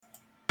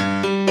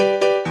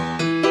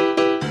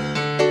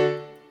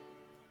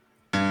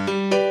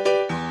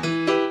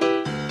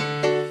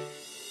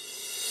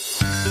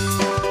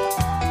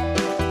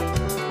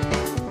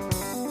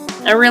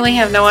I really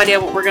have no idea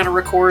what we're going to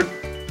record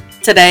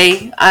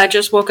today. I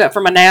just woke up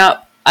from a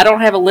nap. I don't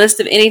have a list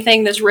of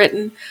anything that's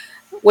written.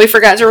 We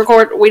forgot to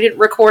record. We didn't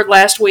record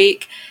last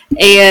week.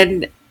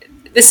 And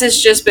this has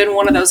just been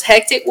one of those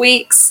hectic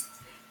weeks.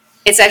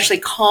 It's actually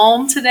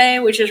calm today,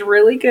 which is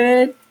really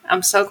good.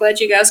 I'm so glad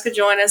you guys could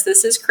join us.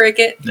 This is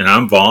Cricket. And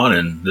I'm Vaughn,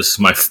 and this is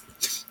my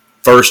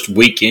first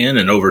weekend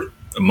in over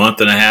a month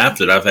and a half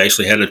that I've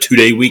actually had a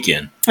 2-day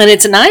weekend. And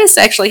it's nice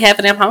actually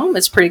having him home.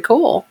 It's pretty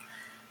cool.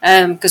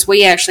 Because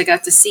we actually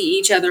got to see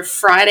each other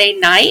Friday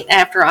night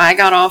after I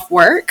got off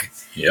work.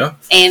 Yeah.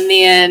 And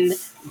then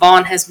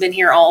Vaughn has been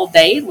here all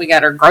day. We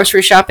got our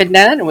grocery shopping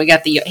done, and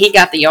he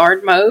got the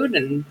yard mowed,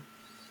 and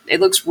it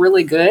looks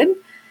really good.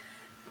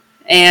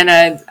 And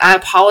I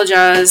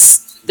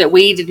apologize that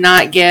we did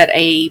not get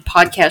a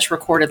podcast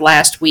recorded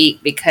last week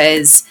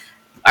because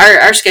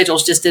our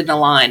schedules just didn't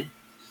align.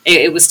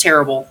 It was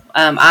terrible.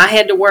 I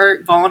had to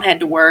work. Vaughn had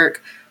to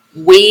work.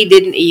 We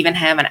didn't even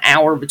have an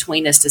hour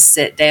between us to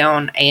sit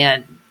down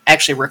and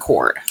actually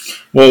record.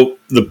 Well,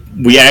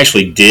 we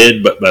actually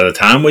did, but by the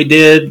time we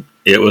did,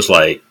 it was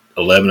like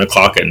 11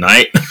 o'clock at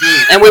night.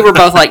 And we were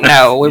both like,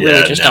 no, we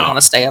really just don't want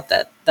to stay up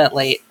that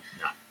late.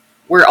 No.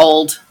 We're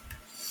old.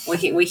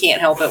 We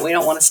can't help it. We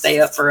don't want to stay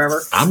up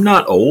forever. I'm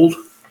not old.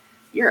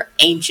 You're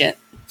ancient.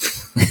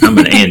 I'm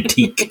an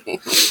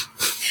antique.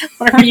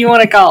 Whatever you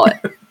want to call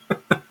it.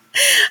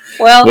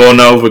 Well,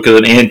 no, because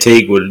an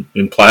antique would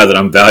imply that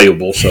I'm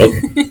valuable. So,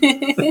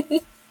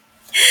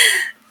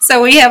 so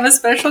we have a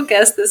special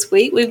guest this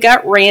week. We've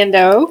got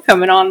Rando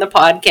coming on the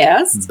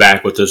podcast.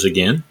 Back with us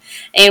again.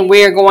 And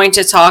we're going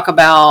to talk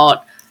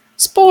about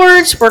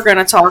sports. We're going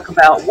to talk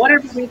about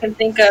whatever we can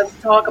think of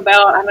to talk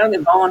about. I know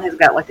that Vaughn has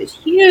got like this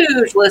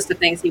huge list of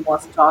things he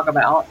wants to talk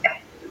about.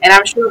 And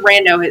I'm sure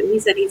Rando, he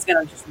said he's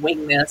going to just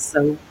wing this.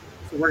 So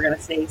we're going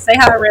to see. Say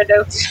hi,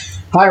 Rando.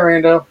 Hi,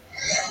 Rando.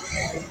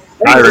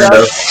 Hi,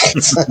 Rando.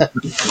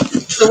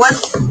 So what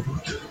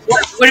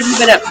have you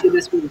been up to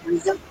this week,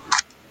 Rando?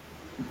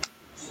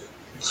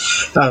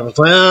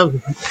 Well,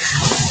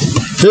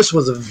 this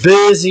was a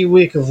busy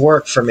week of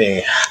work for me.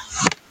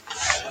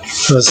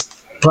 It was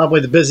probably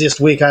the busiest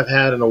week I've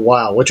had in a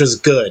while, which was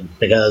good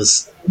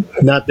because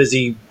not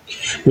busy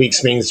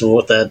weeks means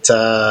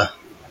that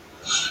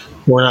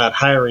we're not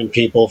hiring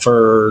people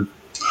for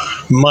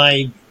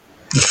my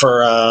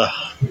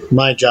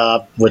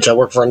job, which I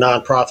work for a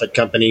nonprofit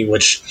company,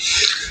 which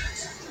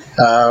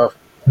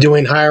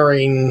doing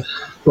hiring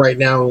right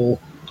now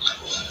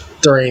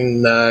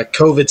during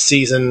COVID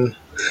season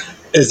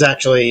is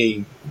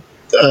actually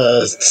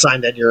a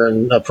sign that you're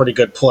in a pretty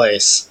good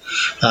place.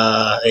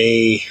 Not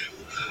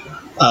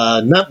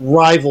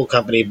rival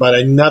company, but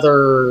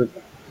another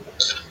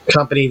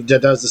company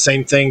that does the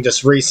same thing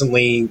just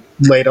recently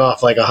laid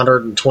off like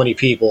 120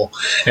 people,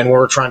 and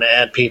we're trying to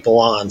add people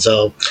on.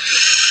 So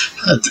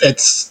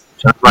it's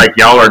sounds like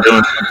y'all are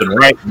doing something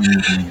right,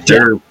 and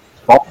they're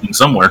faulting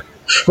somewhere.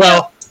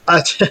 Well,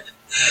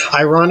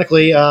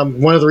 ironically,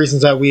 one of the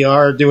reasons that we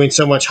are doing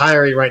so much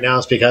hiring right now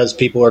is because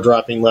people are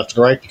dropping left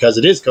and right because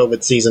it is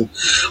COVID season.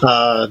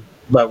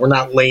 But we're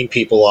not laying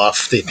people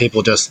off. The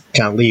people just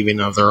kind of leaving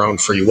of their own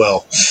free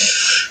will.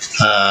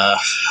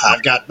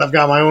 I've got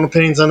my own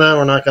opinions on that.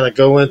 We're not going to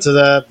go into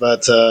that,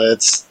 but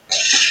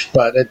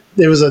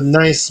it was a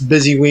nice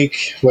busy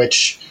week. I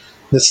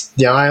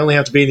only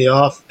have to be in the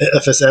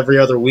office every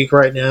other week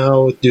right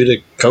now due to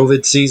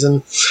COVID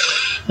season,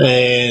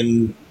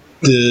 and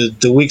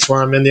the weeks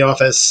where I'm in the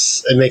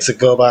office, it makes it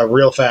go by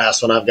real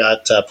fast when I've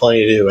got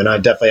plenty to do, and I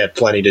definitely had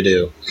plenty to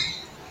do.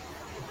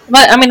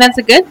 But, I mean, that's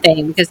a good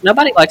thing because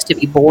nobody likes to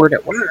be bored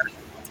at work.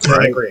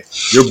 I agree.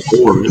 You're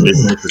bored.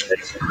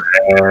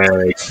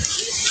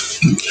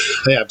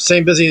 Yeah,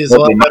 staying busy is a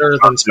lot better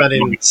than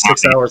spending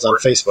 6 hours on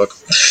Facebook.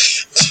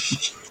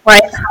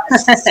 Right.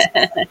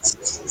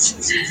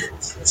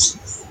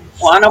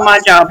 Well, I know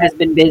my job has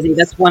been busy.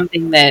 That's one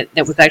thing that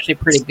was actually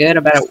pretty good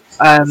about it.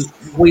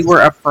 We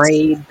were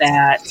afraid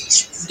that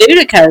due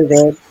to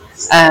COVID,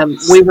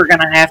 we were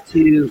going to have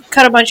to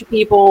cut a bunch of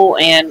people,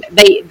 and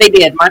they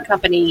did. My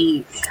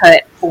company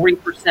cut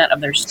 40% of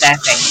their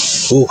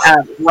staffing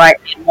right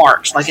in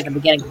March, like in the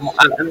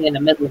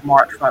middle of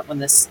March, right when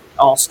this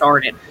all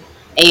started.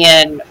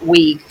 And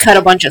we cut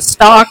a bunch of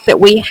stock that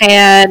we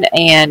had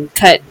and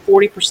cut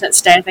 40%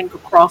 staffing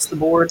across the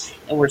board,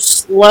 and we're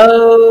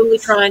slowly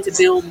trying to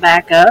build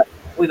back up.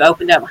 We've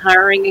opened up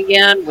hiring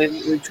again.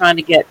 We're trying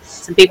to get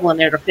some people in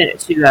there to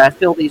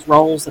fill these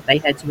roles that they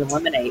had to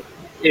eliminate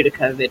due to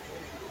COVID,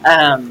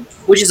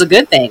 which is a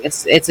good thing.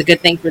 It's a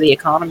good thing for the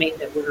economy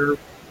that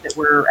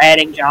we're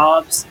adding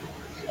jobs,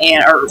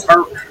 and I'm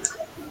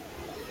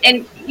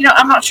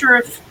not sure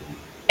if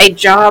a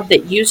job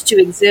that used to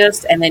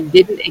exist and then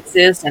didn't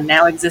exist and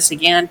now exists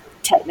again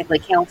technically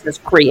counts as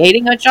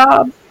creating a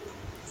job.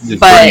 It's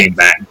bringing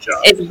back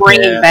jobs. It's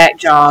bringing back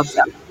jobs.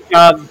 That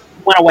job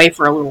went away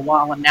for a little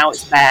while and now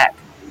it's back.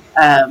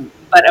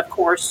 But of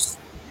course,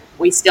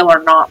 we still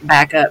are not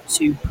back up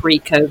to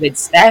pre-COVID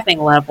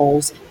staffing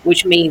levels,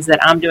 which means that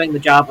I'm doing the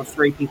job of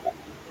 3 people.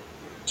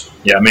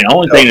 Yeah, I mean, the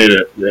only thing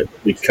that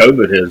the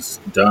COVID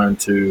has done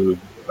to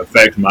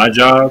affects my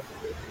job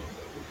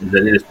is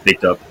that it has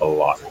picked up a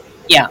lot.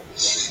 Yeah.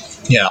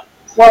 Yeah.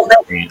 Well,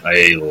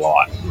 A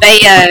lot.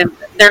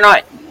 They're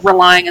not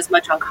relying as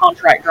much on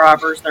contract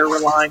drivers. They're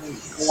relying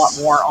a lot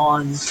more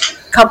on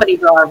company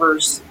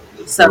drivers.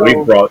 So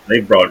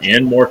they've brought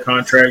in more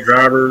contract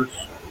drivers,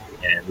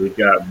 and we've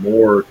got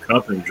more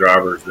company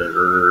drivers that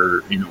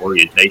are in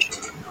orientation.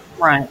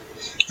 Right.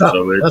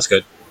 So that's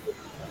good.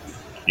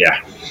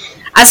 Yeah.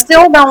 I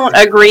still don't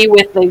agree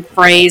with the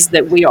phrase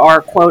that we are,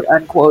 quote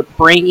unquote,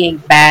 bringing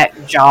back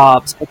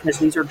jobs, because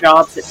these are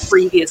jobs that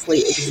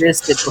previously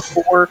existed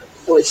before.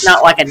 So it's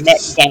not like a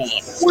net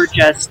gain. We're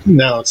just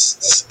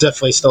it's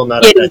definitely still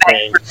not a getting net back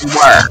gain. where we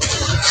were.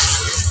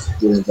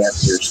 Getting back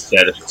to your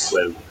status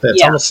quo.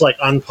 It's almost like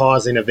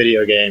unpausing a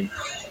video game.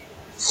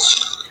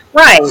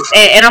 Right,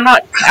 and I'm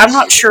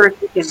not sure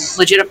if you can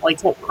legitimately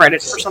take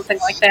credit for something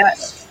like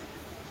that.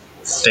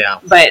 Yeah,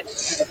 but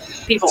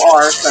people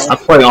are. So. I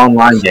play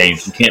online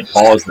games. You can't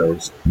pause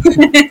those.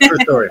 For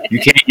sure. You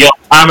can't yell,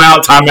 time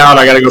out,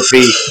 I gotta go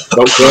pee.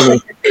 Don't kill me.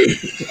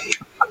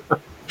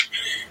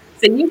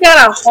 So you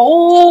got a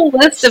whole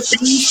list of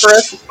things for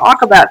us to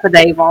talk about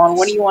today, Vaughn.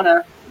 What do you want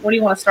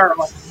to start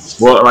on?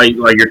 Well, like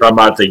you're talking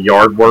about the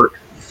yard work.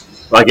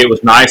 Like, it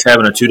was nice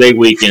having a 2-day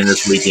weekend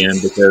this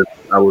weekend, because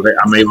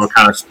I'm able to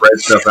kind of spread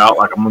stuff out.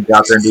 Like, I'm gonna get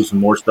out there and do some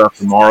more stuff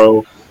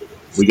tomorrow.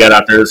 We got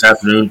out there this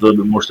afternoon, a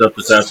little bit more stuff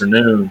this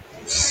afternoon.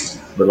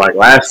 But like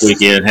last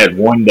weekend, had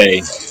one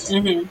day,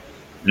 and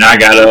I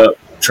got up,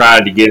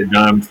 tried to get it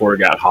done before it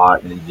got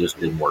hot, and it just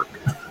didn't work.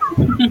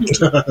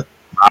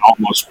 I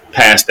almost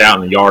passed out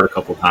in the yard a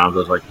couple of times. I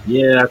was like,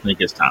 yeah, I think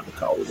it's time to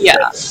call it.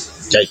 Yeah.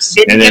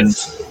 And then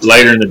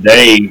later in the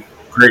day,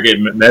 Cricket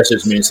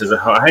messaged me and says,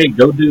 hey,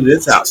 go do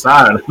this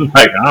outside. I'm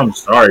like, I'm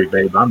sorry,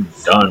 babe. I'm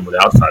done with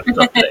outside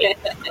stuff today.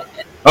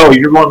 Oh,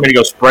 you're wanting me to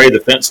go spray the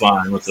fence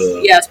line with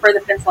the... Yeah, spray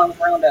the fence line with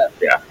Roundup.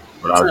 Yeah.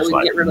 But I was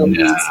like, get rid of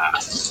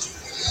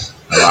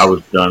I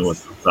was done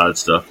with outside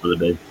stuff for the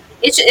day.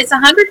 It's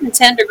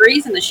 110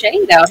 degrees in the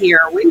shade out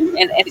here,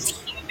 and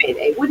it's humid.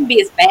 It wouldn't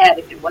be as bad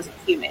if it wasn't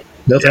humid.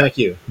 No, thank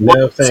you.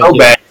 No, thank you. So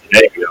bad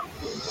today, though.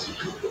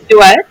 Do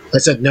what? I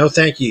said, no,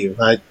 thank you.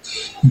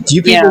 Do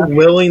you people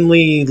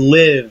willingly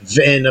live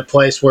in a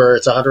place where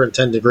it's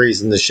 110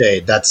 degrees in the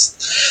shade?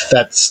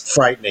 That's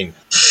frightening.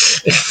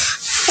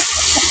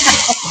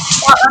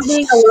 Well, I'm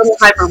being a little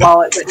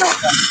hyperbolic, but not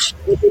much.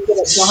 We did get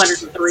it to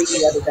 103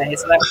 the other day,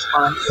 so that was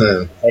fun.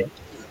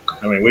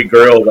 I mean, we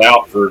grilled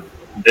out for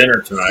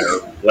dinner tonight,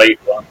 or late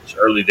lunch,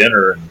 early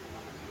dinner, and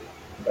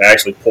I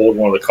actually pulled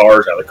one of the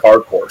cars out of the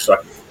carport so I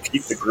could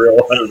keep the grill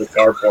under the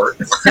carport.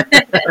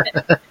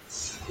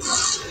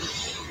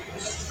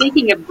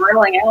 Speaking of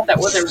grilling out, that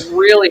was a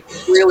really,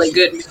 really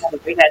good meal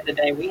that we had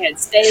today. We had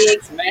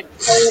steaks, mashed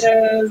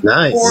potatoes,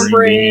 nice.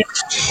 cornbread.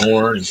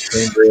 Corn and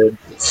cornbread.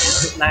 It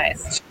was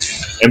nice.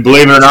 And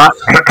believe it or not,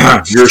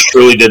 yours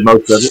truly did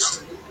most of it.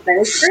 That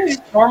is true.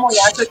 Normally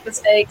I cook the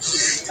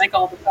steaks, make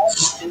all the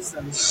sausages.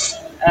 And,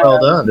 well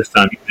done. This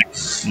time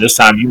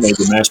you made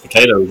the mashed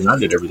potatoes and I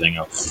did everything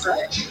else. That's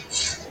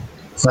right.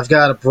 I've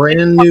got a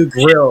brand new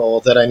grill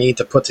that I need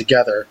to put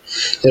together.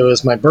 It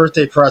was my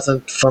birthday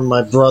present from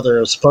my brother.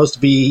 It was supposed to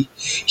be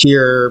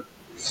here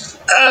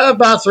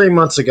about 3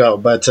 months ago,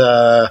 but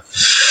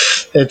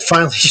it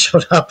finally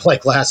showed up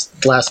like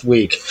last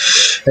week,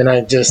 and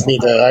I just need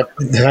to.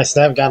 I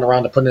still haven't gotten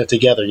around to putting it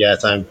together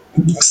yet. I'm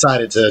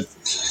excited to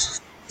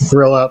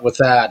grill out with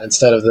that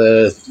instead of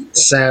the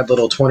sad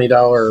little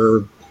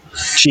 $20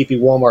 cheapy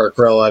Walmart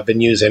grill I've been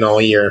using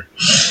all year.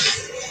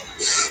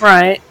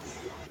 Right.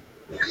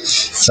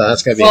 So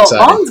that's going to be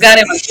exciting. Mom's got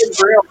him a good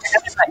grill. I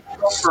had that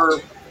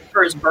grill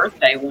for his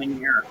birthday one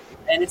year.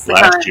 And it's the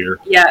last year.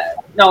 Yeah.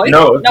 No,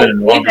 it's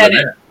been longer than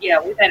that.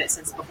 Yeah, we've had it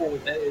since before we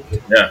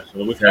moved. Yeah,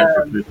 so we've had it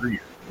for 2 or 3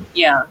 years.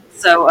 Yeah.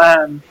 So,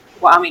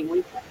 well, I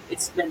mean,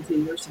 it's been 2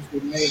 years since we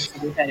moved, so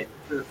we've had it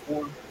for 3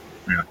 or 4.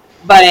 Yeah.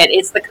 But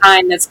it's the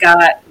kind that's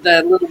got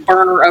the little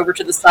burner over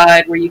to the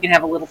side where you can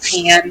have a little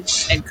pan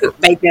and cook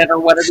bacon or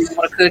whatever you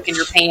want to cook in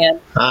your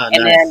pan.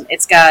 And nice. Then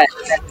it's got...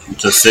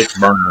 It's a 6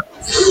 burner.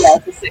 Yeah,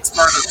 it's a 6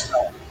 burner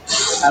grill.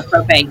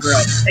 Propane grill.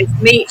 Tastes the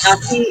meat, not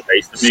the heat.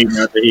 Tastes the meat,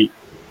 not the heat.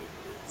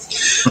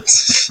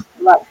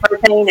 Like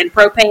propane and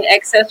propane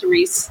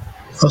accessories.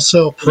 I'll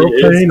sell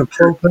propane and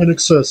propane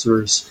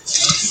accessories.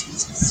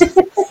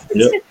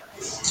 Yep.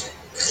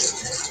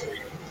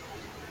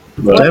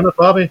 But, damn it,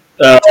 Bobby.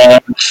 Yeah.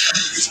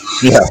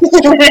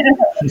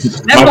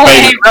 That boy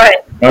ain't right.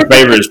 My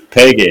favorite is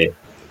Peggy,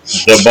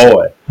 the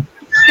boy.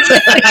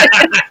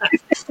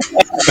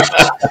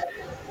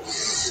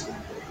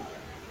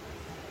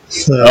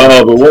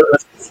 But what?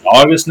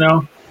 August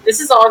now? This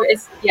is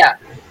August. Yeah.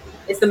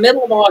 It's the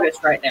middle of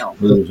August right now.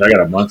 Ooh, I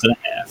got a month and a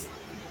half.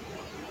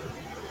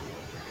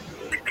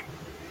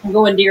 I'm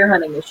going deer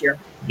hunting this year.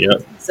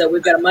 Yep. So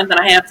we've got a month and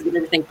a half to get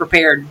everything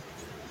prepared.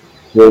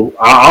 Well,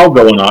 I'll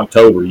go in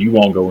October. You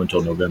won't go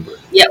until November.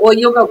 Yeah, well,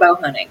 you'll go bow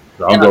hunting.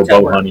 So I'll go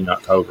bow hunting in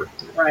October.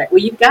 Right. Well,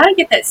 you've got to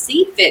get that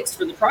seat fixed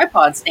for the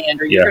tripod stand,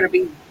 or you're going to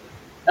be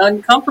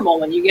uncomfortable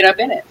when you get up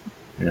in it.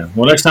 Yeah.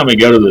 Well, next time we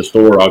go to the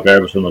store, I'll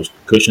grab some of those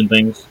cushion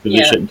things because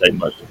it Yeah. shouldn't take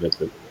much to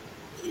fix it.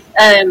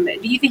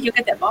 Do you think you'll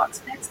get that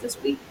box next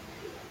this week?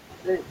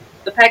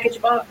 The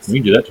package box? We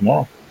can do that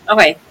tomorrow.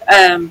 Okay.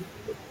 I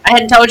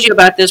hadn't told you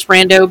about this,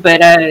 Rando,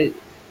 but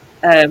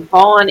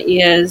Vaughn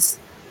is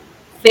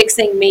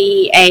fixing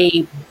me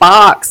a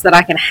box that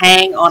I can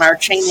hang on our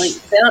chain link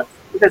fence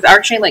because our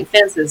chain link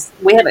fence is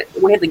we have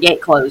the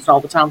gate closed all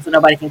the time so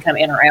nobody can come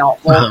in or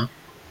out. Well,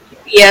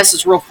 UPS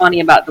is real funny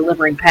about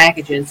delivering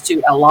packages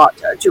to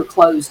a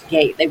closed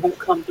gate. They won't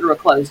come through a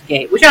closed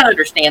gate, which I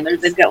understand.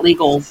 They've got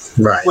legal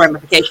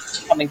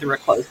ramifications coming through a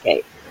closed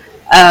gate.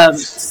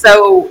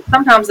 So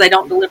sometimes they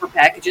don't deliver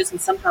packages, and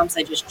sometimes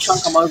they just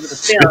chunk them over the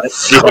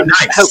fence and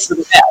hope for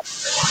the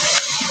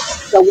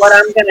best. So what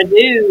I'm going to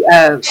do,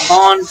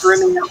 Vaughn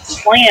drew me up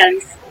some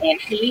plans, and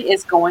he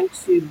is going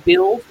to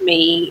build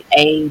me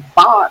a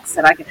box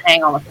that I can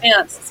hang on the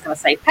fence. It's going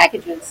to say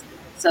packages,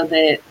 so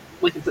that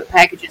we can put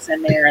packages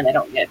in there, and they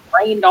don't get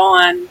rained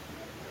on,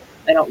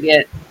 they don't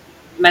get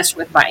messed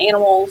with by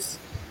animals.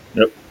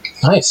 Yep.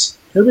 Nice.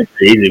 It'll be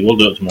easy. We'll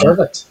do it tomorrow.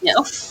 Perfect. Yeah.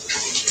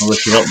 I'll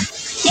let you help me.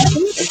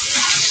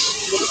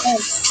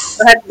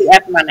 It'll have to be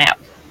after my nap.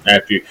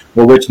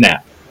 Well, which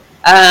nap?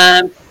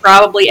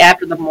 Probably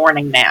after the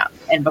morning nap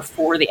and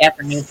before the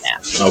afternoon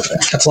nap. Okay.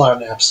 That's a lot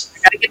of naps. I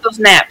got to get those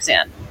naps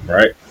in.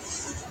 Right.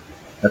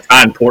 That's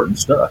high important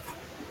stuff.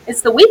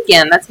 It's the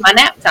weekend. That's my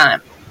nap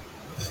time.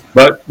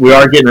 But we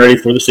are getting ready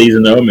for the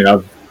season, though. I mean,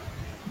 I've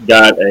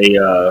got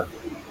a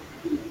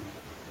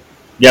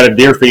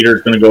deer feeder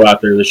that's going to go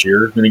out there this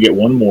year. Going to get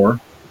one more.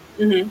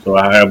 Mm-hmm. So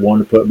I have one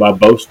to put by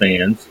both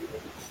stands.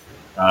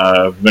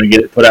 I'm going to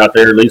get it put out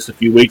there at least a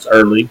few weeks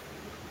early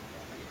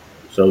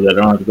so that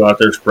I don't have to go out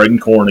there spreading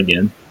corn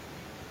again.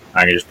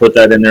 I can just put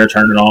that in there,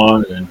 turn it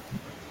on, and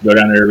go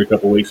down there every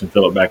couple of weeks and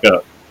fill it back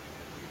up.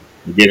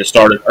 And get it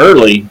started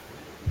early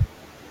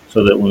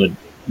so that when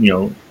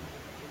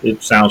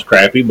it sounds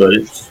crappy, but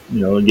it's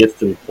it gets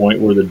to the point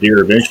where the deer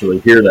eventually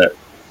hear that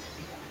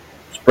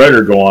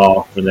spreader go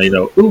off and they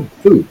know, ooh,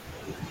 food.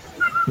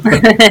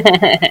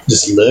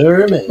 Just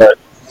lure them in. But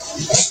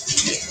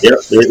yeah,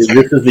 this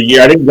is the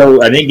year. I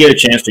didn't get a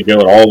chance to go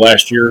at all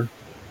last year.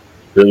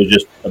 It was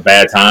just a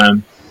bad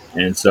time,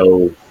 and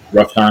so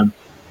rough time.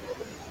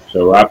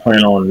 So I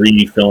plan on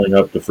refilling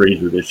up the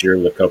freezer this year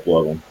with a couple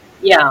of them.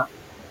 Yeah.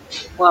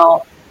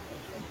 Well,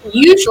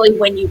 usually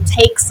when you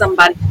take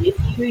somebody with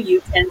you,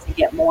 you tend to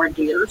get more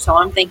deer. So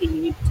I'm thinking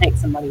you need to take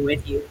somebody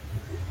with you.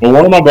 Well,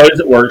 one of my buddies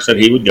at work said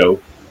he would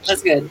go.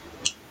 That's good.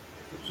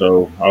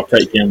 So I'll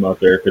take him up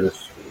there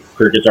because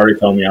Cricket's already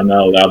told me I'm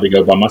not allowed to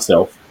go by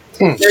myself.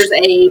 There's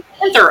a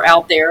panther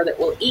out there that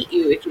will eat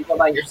you if you go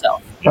by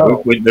yourself.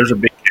 Oh. There's a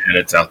big cat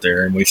that's out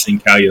there, and we've seen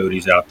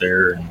coyotes out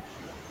there, and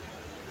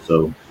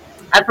so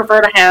I'd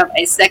prefer to have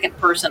a second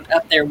person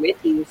up there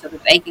with you so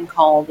that they can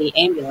call the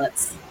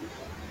ambulance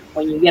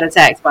when you get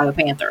attacked by the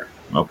panther.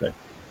 Okay,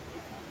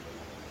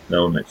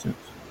 that would make sense.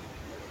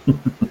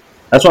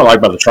 That's what I like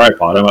about the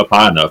tripod. I'm up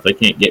high enough; they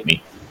can't get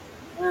me.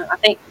 I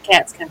think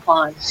cats can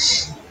climb.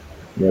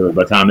 Yeah, but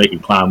by the time they can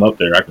climb up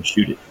there, I can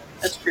shoot it.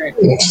 That's true.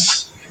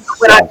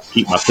 I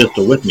keep my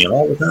pistol with me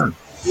all the time.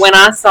 When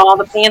I saw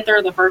the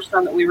panther, the first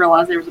time that we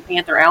realized there was a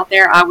panther out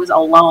there, I was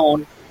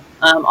alone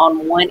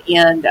on one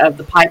end of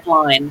the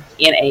pipeline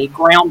in a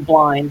ground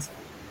blind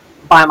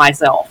by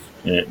myself.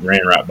 And it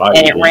ran right by and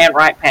you. And it ran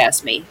right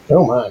past me.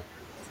 Oh, my.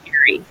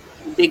 Scary.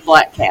 Big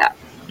black cat.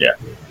 Yeah.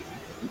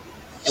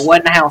 It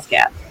wasn't a house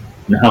cat.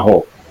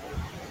 No.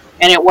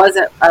 And it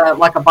wasn't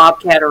like a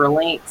bobcat or a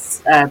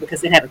lynx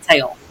because it had a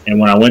tail. And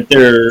when I went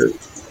there,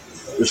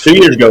 it was 2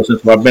 years ago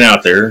since I've been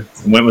out there.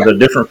 I went with a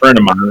different friend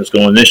of mine that's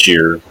going this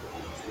year,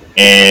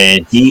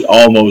 and he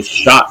almost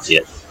shot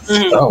it.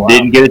 Mm-hmm. Oh, wow.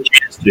 Didn't get a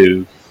chance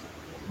to,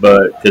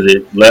 but because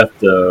it left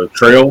the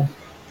trail,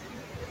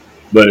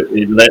 but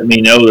it let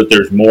me know that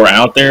there's more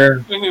out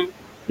there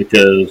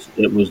because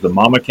it was the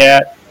mama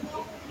cat,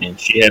 and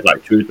she had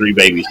like 2 or 3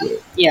 babies with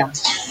it. Yeah.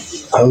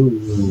 Oh.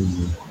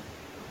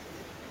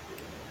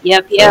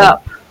 Yep.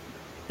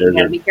 You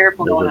gotta be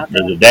careful going out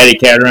there. There's a daddy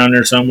cat around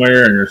there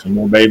somewhere, and there's some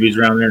more babies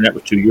around there, and that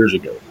was 2 years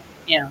ago.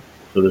 Yeah.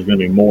 So there's going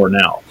to be more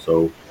now.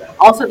 So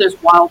also, there's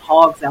wild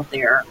hogs out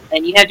there,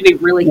 and you have to be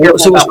really careful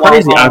so it's about wild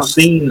crazy. hogs.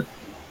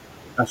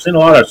 I've seen a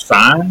lot of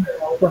sign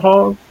for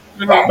hogs,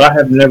 but I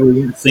have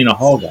never seen a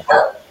hog out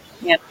there.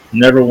 Yeah.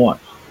 Never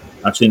once.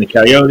 I've seen the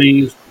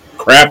coyotes,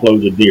 crap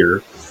loads of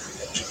deer,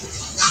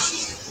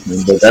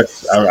 but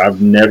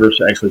I've never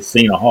actually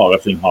seen a hog.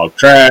 I've seen hog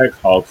tracks,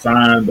 hog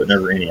sign, but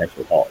never any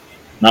actual hogs.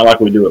 Not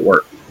like we do at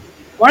work.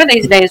 One of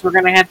these days, we're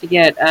going to have to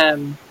get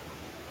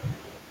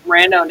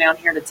Rando down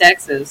here to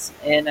Texas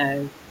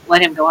and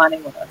let him go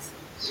hunting with us.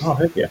 Oh,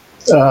 heck yeah.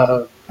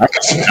 I've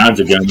got all kinds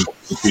of guns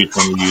to choose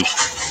from to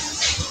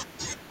use.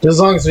 As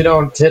long as we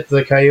don't hit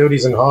the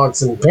coyotes and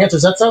hogs and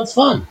panthers, that sounds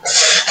fun.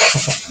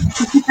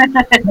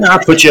 I'll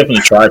put you up in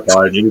a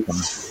tripod and you'll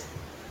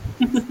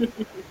be fine.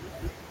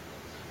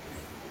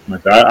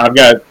 Like I've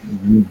got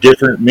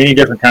many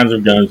different kinds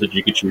of guns that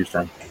you could choose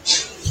from.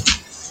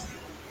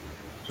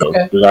 So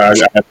Okay. 'cause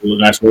I have a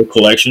nice little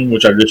collection,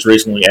 which I just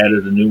recently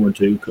added a new one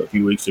to a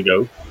few weeks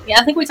ago. Yeah,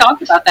 I think we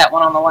talked about that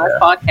one on the last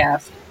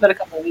podcast. It's been a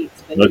couple of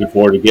weeks. But Looking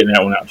forward to getting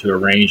that one out to a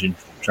range and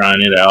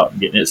trying it out and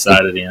getting it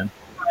sighted in.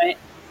 right.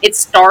 It's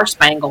star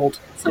spangled,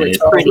 so And it's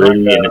it's pretty.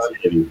 and it's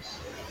heavy.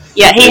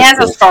 Yeah, he It's has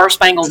cool. a star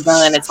spangled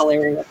gun. It's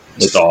hilarious.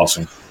 It's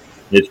awesome.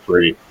 It's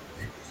pretty.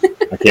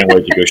 I can't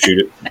wait to go shoot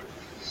it.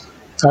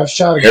 I've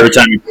shot a Every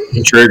time you pull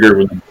the trigger,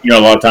 a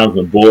lot of times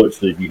when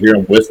bullets, if you hear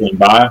them whistling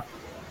by,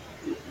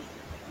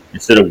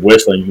 instead of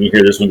whistling, you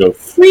hear this one go,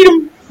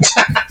 freedom!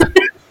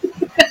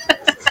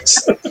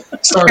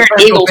 Star Your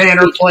Spangled Eagles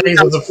Banner speech.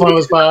 plays as it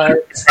flows by.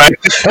 Right?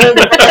 And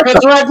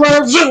the red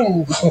flag,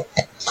 zoom!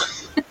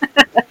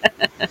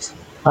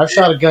 I've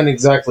shot a gun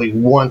exactly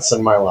once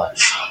in my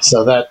life,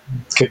 so that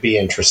could be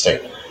interesting.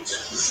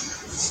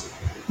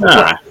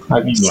 Nah,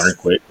 you learn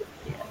quick.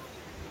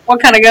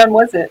 What kind of gun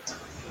was it?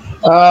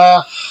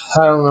 I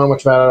don't know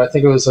much about it. I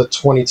think it was a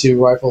 .22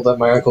 rifle that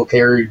my uncle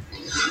carried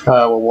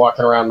while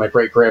walking around my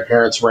great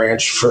grandparents'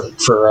 ranch for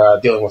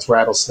dealing with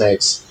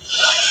rattlesnakes.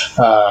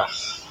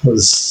 It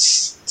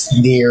was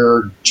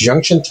near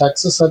Junction,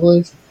 Texas, I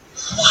believe.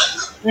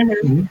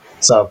 Mm-hmm.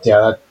 So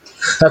yeah,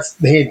 that's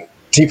he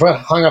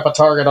hung up a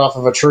target off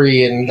of a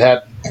tree and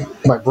had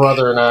my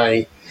brother and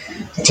I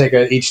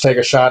each take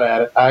a shot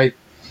at it.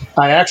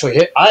 I actually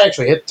hit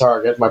the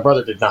target. My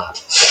brother did not.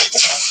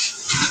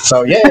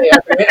 So yeah,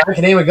 I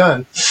can aim a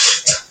gun.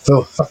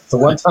 The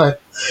one time,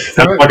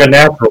 Sounds like a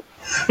natural.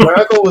 my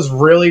uncle was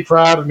really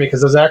proud of me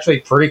because it was actually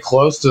pretty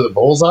close to the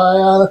bullseye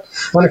on it.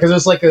 Because it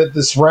was like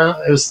this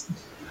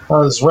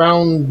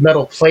round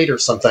metal plate or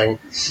something,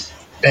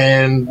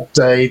 and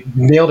I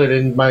nailed it.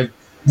 And my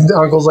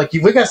uncle's like,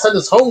 "We gotta send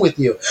this home with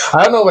you."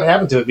 I don't know what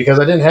happened to it because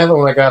I didn't have it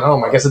when I got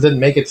home. I guess it didn't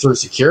make it through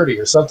security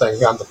or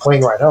something on the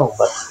plane ride home.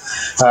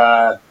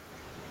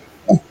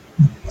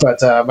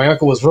 But my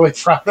uncle was really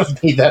proud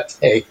of me that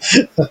day.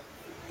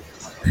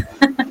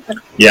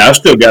 Yeah, I've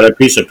still got a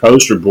piece of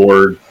poster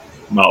board.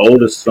 My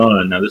oldest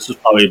son, now this was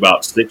probably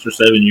about 6 or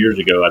 7 years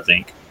ago, I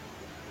think.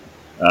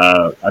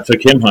 I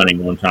took him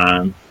hunting one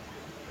time,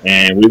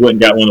 and we went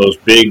and got one of those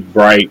big,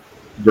 bright,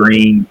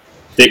 green,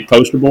 thick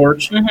poster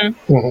boards,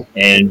 Mm-hmm.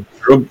 and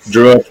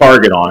drew a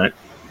target on it,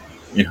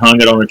 and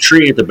hung it on a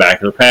tree at the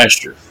back of the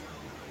pasture.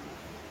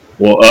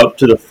 Well, up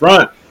to the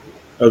front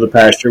of the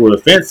pasture where the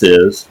fence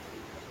is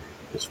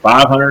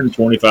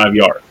 525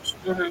 yards.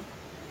 Mm-hmm.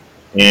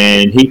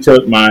 And he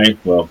took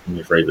let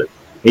me phrase it.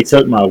 He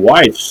took my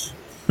wife's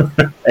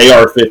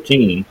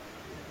AR-15,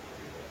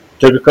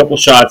 took a couple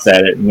shots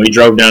at it, and we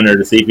drove down there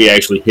to see if he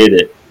actually hit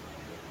it.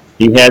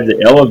 He had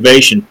the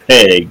elevation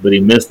peg, but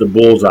he missed the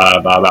bullseye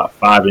by about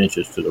 5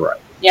 inches to the right.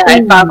 Yeah,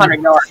 at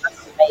 500 yards.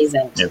 That's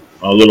amazing. Yeah,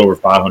 a little over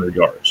 500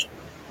 yards.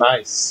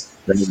 Nice.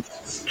 That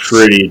was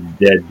pretty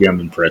dead-gum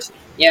impressive.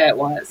 Yeah, it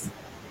was.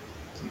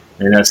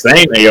 And that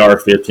same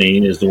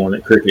AR-15 is the one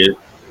that Cricket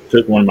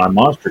took one of my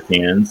monster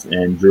cans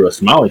and drew a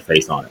smiley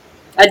face on it.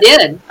 I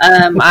did.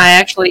 I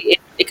actually,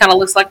 it kind of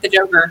looks like the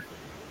Joker.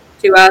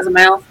 2 eyes, a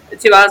mouth,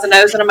 2 eyes, a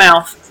nose, and a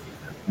mouth.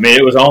 I mean,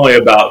 it was only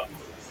about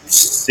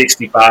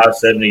 65,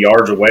 70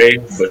 yards away,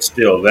 but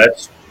still,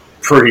 that's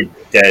pretty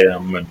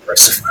damn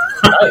impressive.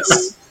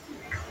 Nice.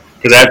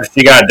 Because after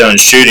she got done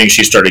shooting,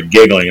 she started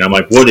giggling. And I'm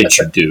like, what did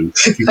you do?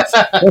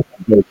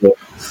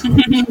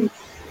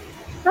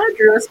 I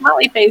drew a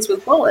smiley face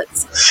with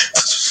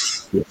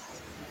bullets.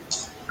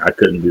 I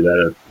couldn't do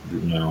that.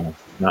 No,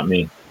 not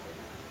me.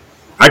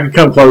 I could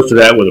come close to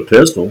that with a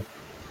pistol.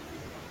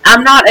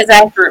 I'm not as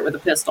accurate with a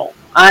pistol.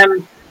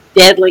 I'm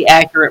deadly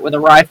accurate with a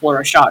rifle or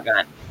a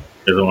shotgun.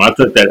 Because when I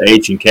took that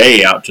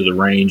H&K out to the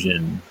range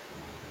in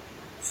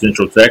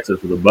Central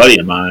Texas with a buddy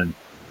of mine,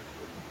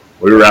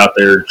 we were out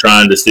there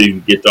trying to see if we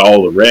could get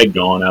all the red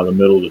gone out of the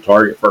middle of the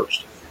target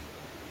first.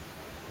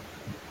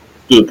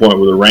 To the point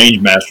where the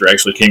range master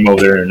actually came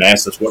over there and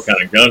asked us what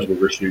kind of guns we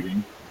were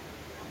shooting.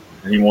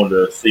 And he wanted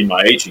to see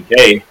my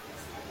H&K.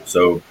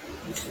 So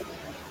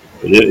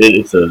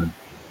it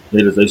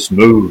is a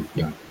smooth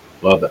gun.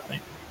 Love that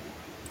thing.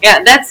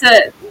 Yeah,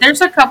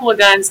 there's a couple of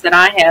guns that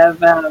I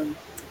have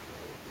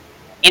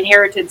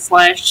inherited /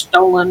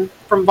 stolen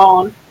from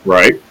Vaughn.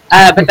 Right.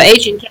 But the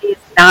H&K is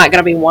not going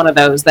to be one of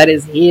those. That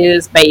is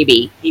his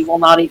baby. He will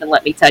not even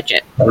let me touch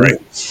it.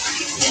 Right.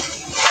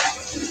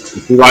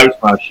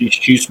 She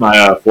shoots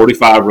my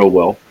 45 real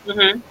well.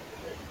 Mm-hmm.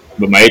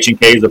 But my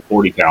H&K is a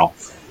 40 cal.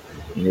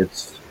 And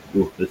it's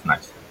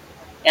nice.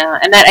 Yeah,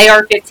 and that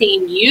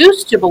AR-15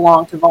 used to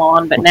belong to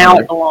Vaughn, but now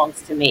it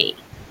belongs to me.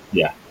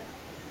 Yeah.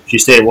 She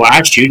said, well,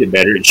 I shoot it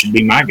better. It should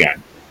be my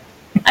gun.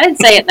 I didn't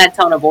say it in that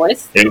tone of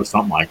voice. It was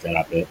something like that,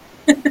 I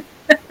bet.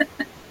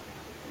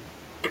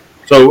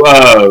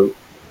 So,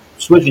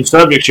 switching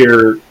subjects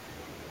here,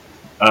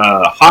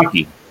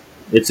 hockey.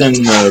 It's in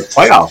the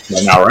playoffs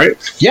right now, right?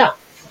 Yeah.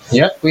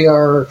 Yep, we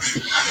are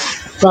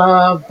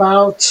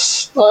about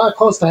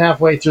close to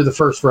halfway through the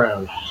first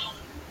round.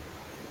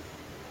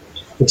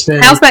 It's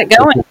been. How's that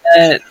going?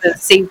 The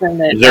season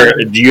that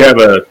Do you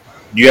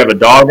have a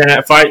dog in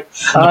that fight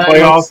in the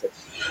playoffs?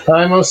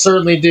 I most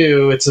certainly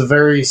do. It's a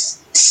very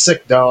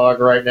sick dog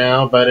right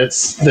now, but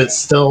it's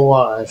still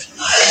alive.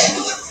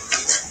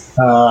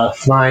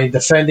 My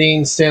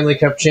defending Stanley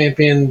Cup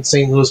champion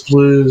St. Louis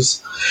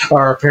Blues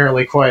are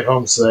apparently quite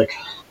homesick.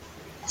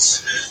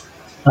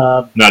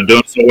 Not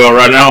doing so well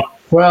right now.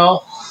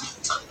 Well,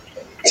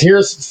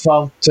 here's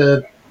to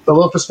a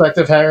little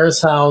perspective.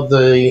 Here's how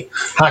the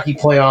hockey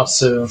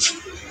playoffs have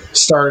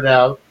started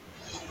out.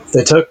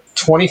 They took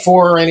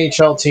 24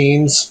 NHL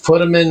teams, put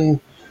them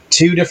in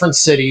 2 different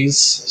cities,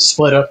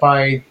 split up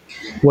by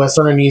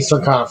Western and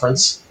Eastern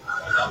Conference.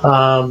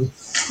 The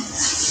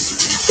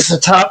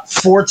top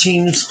 4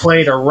 teams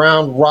played a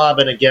round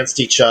robin against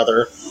each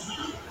other,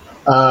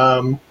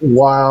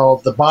 while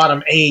the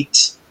bottom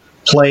 8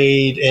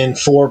 played in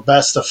 4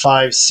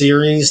 best-of-5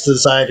 series to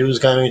decide who's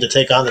going to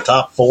take on the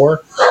top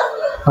 4.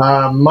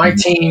 My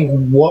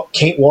team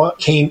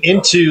came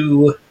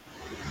into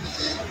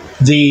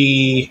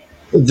this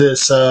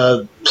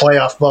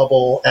playoff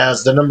bubble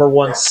as the number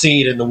 1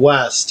 seed in the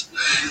West,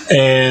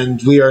 and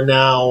we are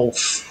now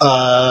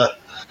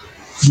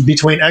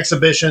between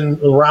exhibition,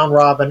 round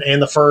robin,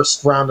 and the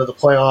first round of the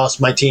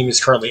playoffs. My team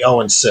is currently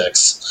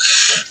 0-6.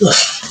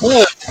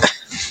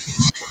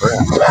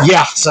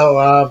 Yeah, so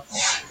a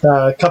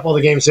couple of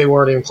the games they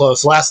weren't even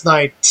close. Last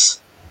night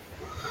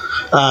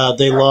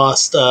they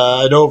lost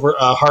a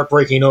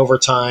heartbreaking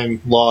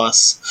overtime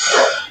loss.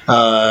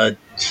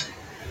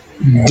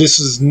 This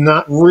is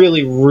not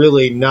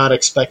really not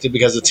expected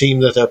because the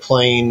team that they're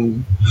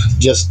playing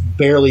just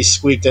barely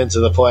squeaked into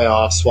the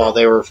playoffs while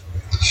they were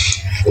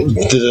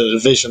the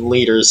division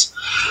leaders.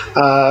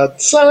 So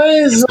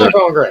it's not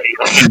going great.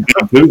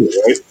 Vancouver,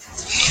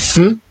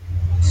 right?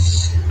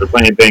 They're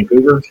playing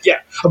Vancouver? Yeah.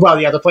 Well,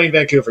 yeah, they're playing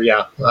Vancouver,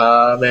 yeah.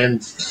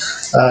 And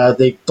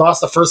they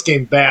lost the first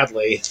game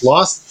badly.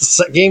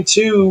 Lost game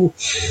 2.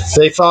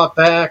 They fought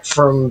back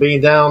from being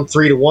down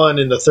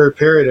 3-1 in the third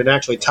period and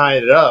actually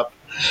tied it up.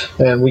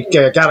 And we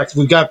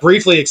got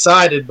briefly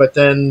excited, but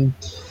then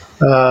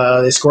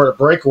they scored a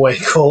breakaway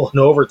goal in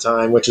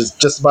overtime, which is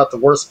just about the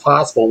worst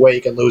possible way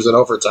you can lose in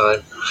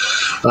overtime.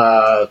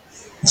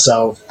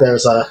 So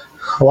there's a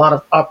lot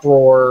of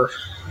uproar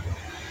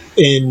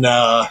in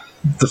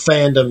the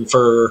fandom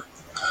for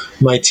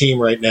my team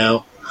right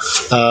now.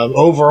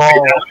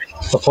 Overall,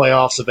 the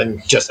playoffs have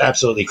been just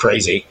absolutely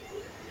crazy.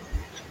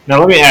 Now,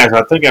 let me ask.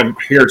 I think I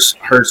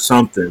heard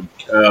something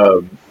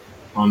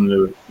on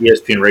the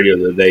ESPN radio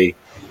the other day.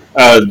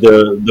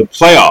 The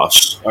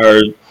playoffs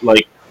are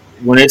like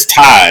when it's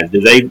tied.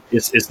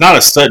 It's not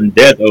a sudden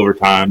death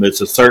overtime.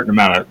 It's a certain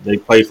amount of they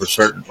play for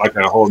certain like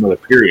a whole another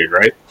period,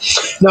 right?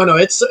 No.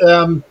 It's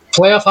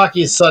playoff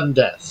hockey is sudden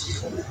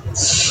death.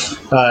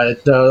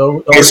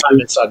 Overtime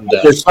is sudden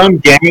death. There's some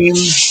game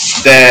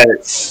that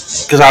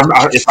because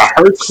if I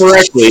heard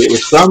correctly, it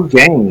was some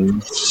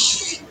game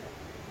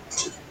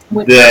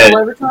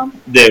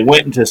that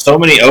went into so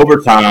many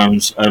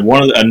overtimes.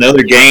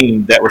 Another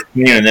game that was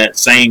playing in that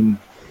same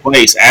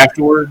place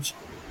afterwards,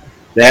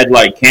 they had to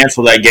like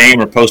cancel that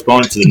game or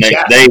postpone it to the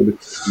next day.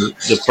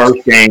 The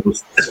first game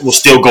was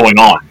still going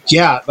on.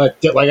 Yeah, but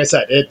like I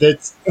said,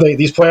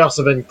 these playoffs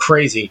have been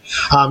crazy.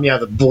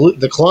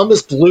 The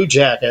Columbus Blue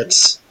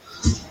Jackets,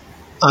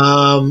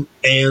 and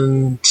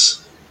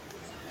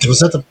was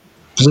that the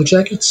Blue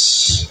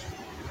Jackets?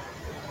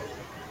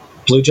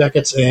 Blue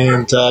Jackets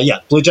and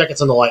Blue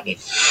Jackets and the Lightning.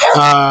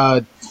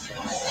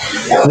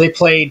 They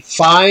played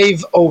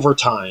 5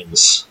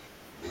 overtimes,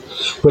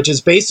 which is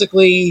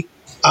basically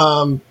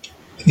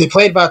they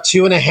played about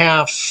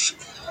 2.5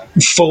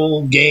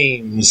 full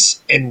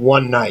games in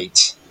one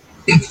night,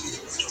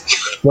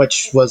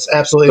 which was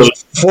absolutely the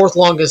 4th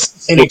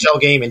longest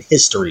NHL game in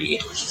history.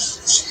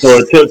 So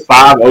it took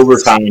 5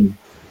 overtime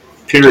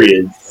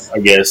periods, I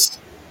guess,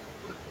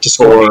 to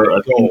score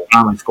a team to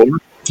finally score.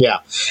 Yeah,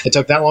 it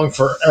took that long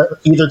for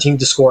either team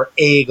to score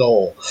a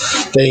goal.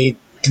 The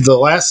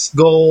last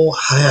goal,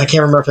 I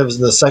can't remember if it was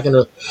in the second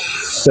or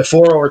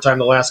before overtime.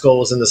 The last goal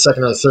was in the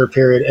second or the third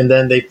period, and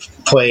then they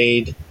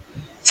played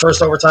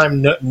first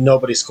overtime.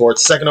 Nobody scored.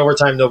 Second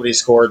overtime, nobody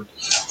scored.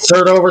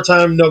 Third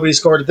overtime, nobody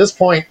scored. At this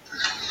point,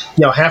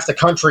 half the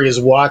country is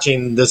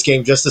watching this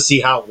game just to see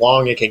how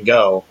long it can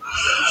go.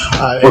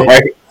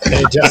 And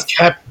it just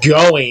kept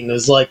going. It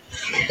was like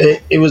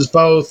it was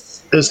both.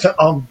 It was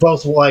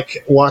both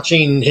like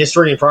watching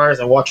history and priors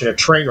and watching a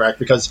train wreck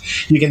because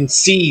you can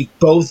see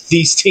both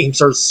these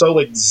teams are so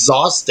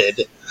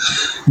exhausted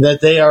that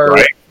they are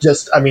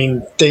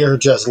they are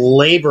just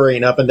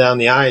laboring up and down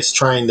the ice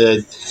trying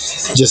to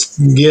just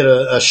get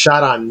a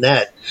shot on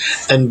net.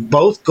 And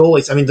both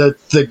goalies,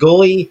 the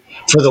goalie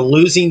for the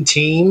losing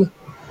team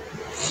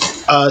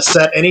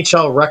set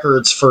NHL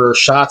records for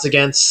shots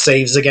against,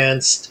 saves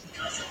against.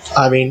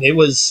 It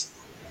was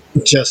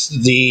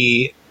just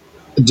the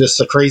just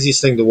the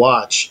craziest thing to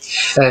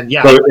watch. And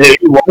yeah, So it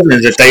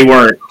wasn't that they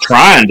weren't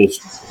trying to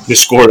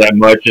score that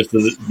much. Just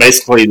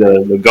basically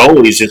the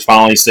goalies just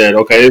finally said,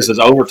 "Okay, this is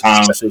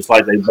overtime." So it's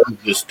like they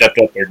both just stepped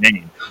up their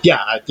game. yeah.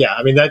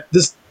 I mean that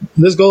this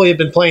goalie had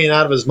been playing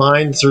out of his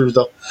mind through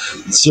the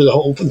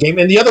whole game,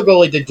 and the other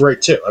goalie did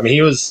great too. I mean,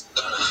 it was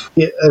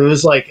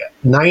like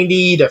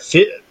 90 to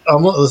 50,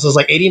 almost this was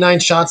like 89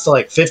 shots to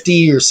like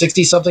 50 or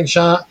 60 something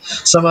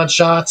some odd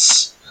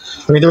shots.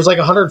 I mean, there was like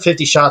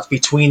 150 shots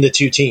between the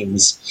two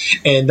teams,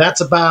 and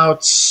that's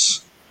about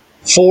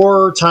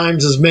 4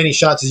 times as many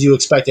shots as you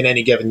expect in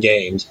any given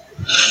game.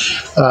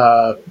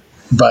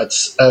 But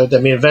I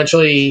mean,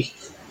 eventually,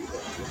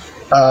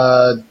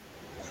 the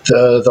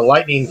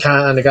Lightning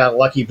kind of got a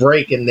lucky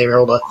break, and they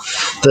were able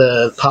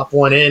to pop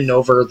one in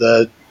over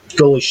the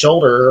goalie's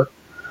shoulder.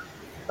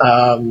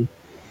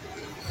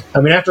 I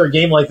mean, after a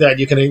game like that,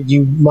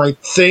 you might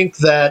think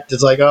that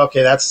it's like,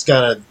 okay, that's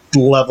gonna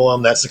level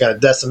them. That's gonna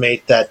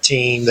decimate that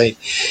team. They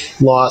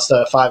lost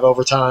 5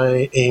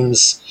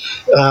 overtimes.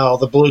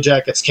 The Blue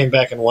Jackets came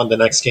back and won the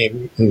next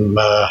game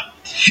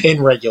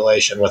in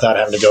regulation without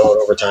having to go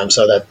to overtime.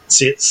 So that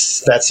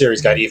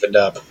series got evened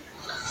up.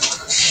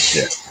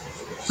 Yeah.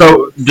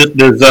 So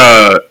does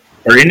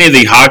are any of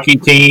the hockey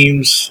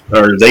teams,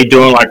 are they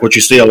doing like what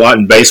you see a lot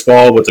in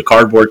baseball with the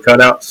cardboard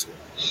cutouts?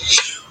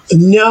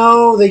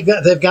 No, they've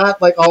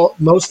got like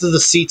most of the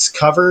seats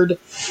covered.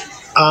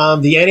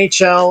 The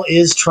NHL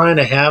is trying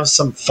to have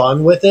some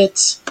fun with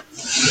it.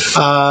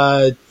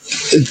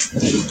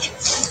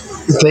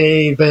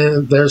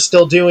 They're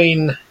still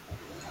doing,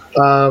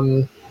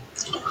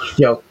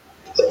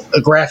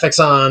 graphics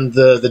on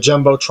the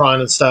jumbotron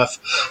and stuff.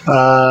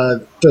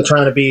 They're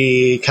trying to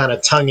be kind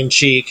of tongue in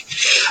cheek.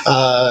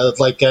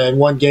 Like in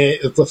one of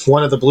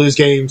the Blues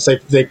games,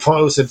 they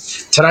posted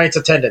tonight's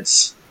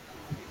attendance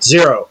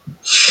 0.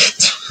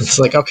 It's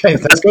like, okay,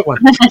 that's a good one.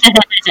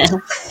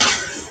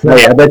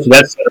 Hey, I bet you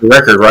that's a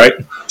record, right?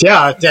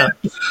 Yeah.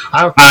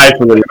 High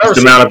for the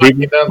amount of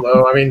people. That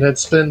low. I mean,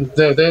 it's been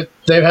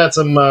they've had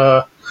some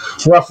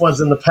rough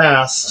ones in the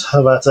past,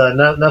 but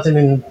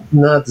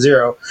not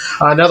 0.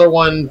 Another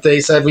one, they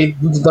said we'd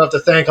love to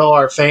thank all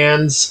our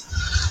fans,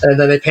 and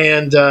then they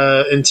panned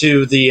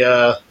into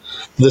the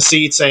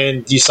seats,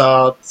 and you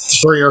saw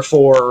 3 or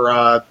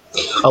 4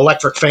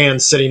 electric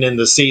fans sitting in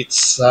the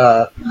seats.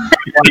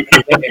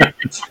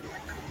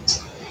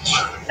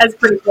 That's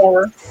pretty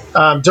clever.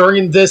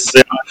 During this,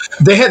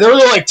 there were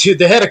like 2.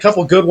 They had a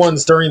couple good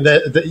ones during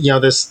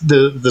this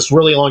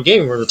really long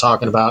game we were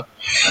talking about.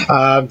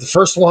 The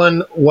first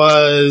one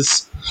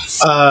was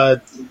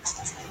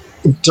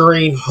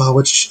during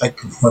which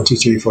 1, 2,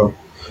 3, 4.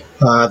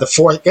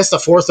 The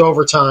fourth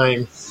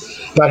overtime.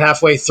 About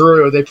halfway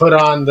through, they put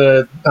on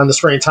the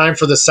screen time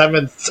for the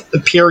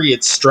 7th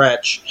period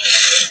stretch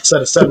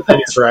instead of 7th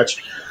inning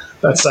stretch.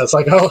 It's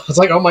like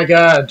oh my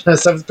god,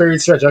 7th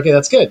period stretch. Okay,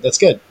 that's good.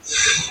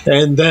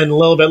 And then a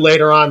little bit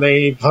later on,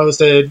 they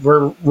posted,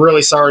 "We're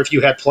really sorry if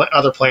you had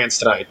other plans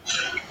tonight."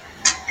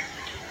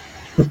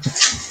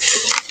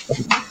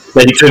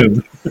 Stay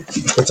tuned.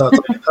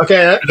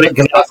 Okay,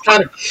 that's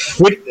kind of.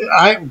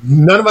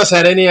 None of us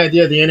had any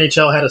idea the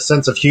NHL had a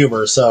sense of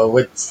humor, so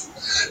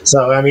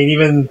I mean,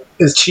 even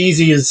as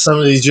cheesy as some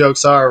of these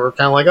jokes are, we're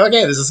kind of like,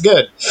 okay, this is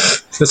good.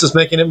 This is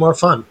making it more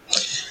fun.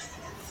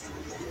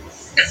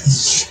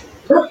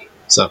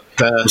 So,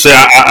 see,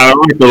 I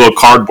like the little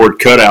cardboard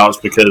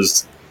cutouts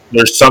because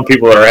there's some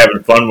people that are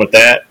having fun with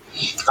that.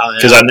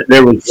 Because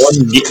there was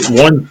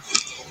one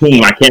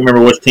team, I can't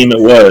remember which team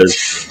it was,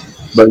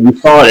 but you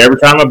saw it every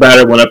time a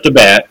batter went up to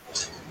bat.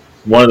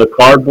 One of the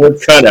cardboard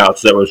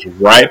cutouts that was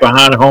right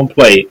behind home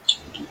plate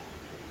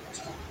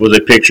was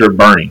a picture of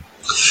Bernie.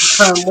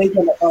 From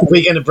Weekend at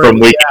Bernie's. From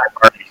Weekend at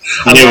Bernie's.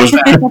 And it was,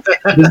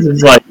 this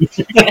is like...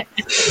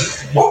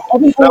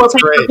 People will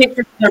take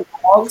pictures of their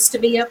dogs to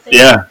be up there.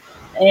 Yeah.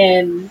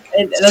 And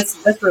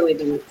that's really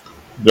neat.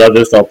 I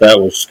just thought that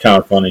was kind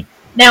of funny.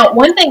 Now,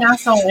 one thing I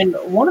saw in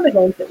one of the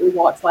games that we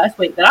watched last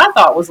week that I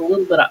thought was a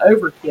little bit of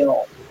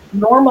overkill.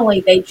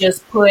 Normally, they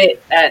just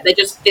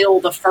fill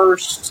the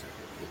first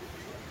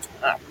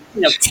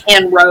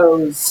 10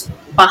 rows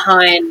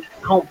behind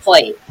home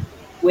plate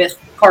with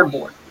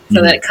cardboard,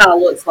 so that it kind of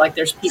looks like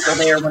there's people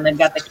there when they've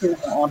got the camera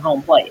on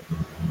home plate.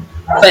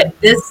 But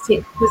this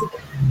team,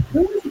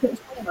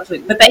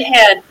 but they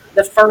had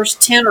the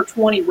first 10 or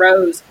 20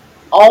 rows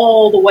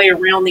all the way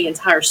around the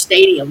entire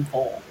stadium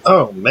full.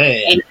 Oh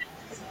man! And,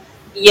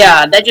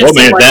 yeah, that just.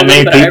 Well, man, like that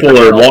many people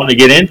are wanting to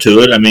get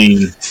into it. I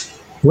mean,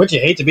 would you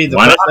hate to be the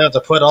person to have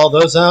to put all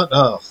those out?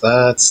 Oh,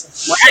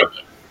 that's right.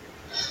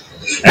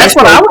 That's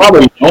what I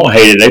probably don't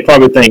hate it. They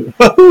probably think,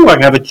 "Oh,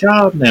 I have a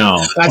job now."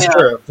 That's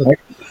true.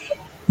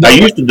 I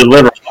used to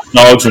deliver hot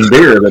dogs and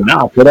beer, but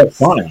now I put up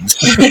signs.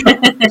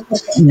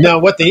 No,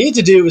 what they need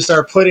to do is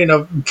start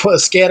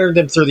scattering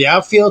them through the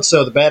outfield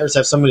so the batters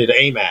have somebody to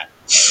aim at.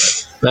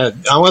 I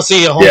want to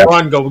see a home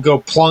run go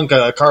plunk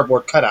a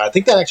cardboard cutout. I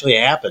think that actually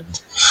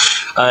happened.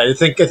 I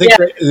think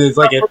it's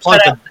like it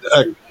plunked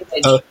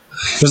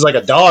it was like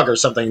a dog or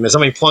something.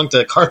 Somebody plunked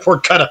a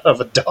cardboard cutout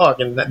of a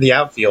dog in the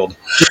outfield.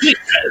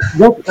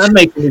 That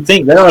makes me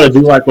think they ought to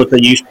do like what they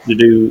used to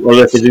do, or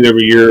that they do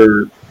every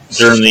year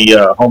during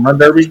the home run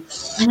derby.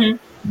 Mm-hmm.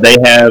 They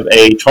have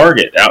a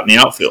target out in the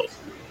outfield,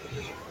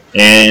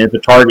 and if the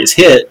target's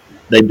hit,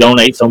 they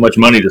donate so much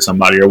money to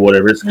somebody or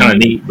whatever. It's kind of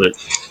neat, but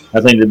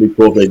I think it'd be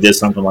cool if they did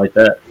something like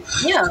that.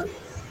 Yeah.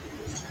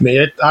 I mean,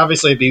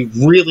 it'd be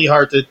really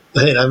hard to.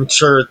 I'm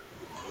sure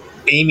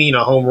aiming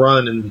a home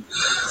run and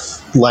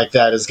like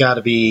that has got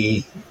to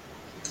be.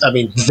 I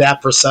mean,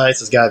 that precise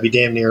has got to be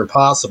damn near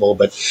impossible,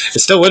 but it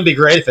still would be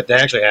great if it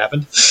actually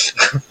happened.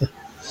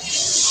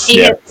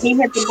 He hit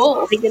the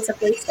bull. He gets a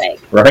free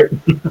steak. Right?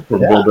 For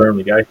Bull Durham,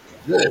 the guy.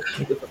 Yeah,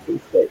 he gets a free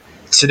steak.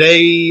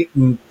 Today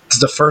is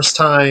the first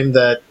time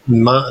that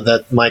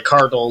my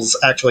Cardinals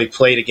actually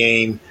played a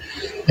game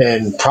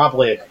in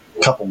probably a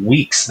couple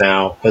weeks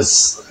now,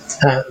 because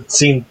I've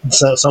seen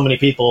so many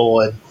people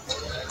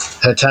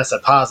had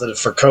tested positive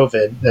for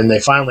COVID, and they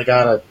finally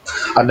got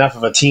enough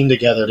of a team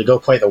together to go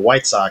play the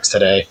White Sox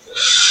today.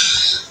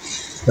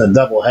 A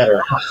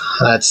doubleheader.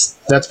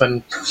 That's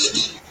been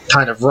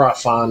kind of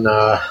rough on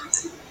the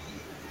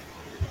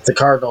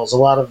Cardinals. A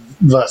lot of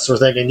us were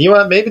thinking, you know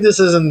what, maybe this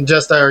isn't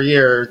just our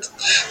year.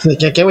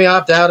 Can we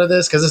opt out of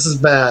this? Because this is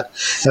bad.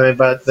 I mean,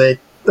 but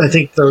I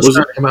think they're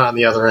starting to come out on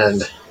the other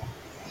end.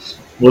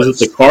 Was it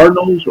the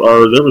Cardinals,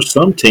 or there was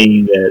some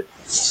team that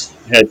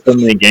had so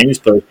many games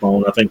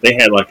postponed? I think they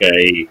had like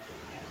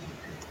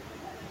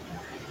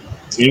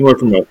anywhere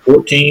from a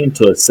 14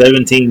 to a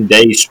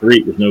 17-day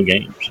streak with no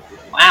games.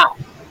 Wow.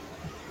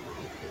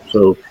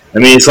 So, I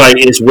mean,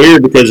 it's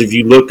weird because if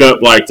you look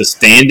up like the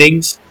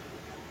standings,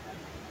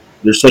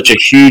 there's such a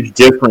huge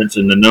difference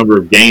in the number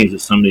of games that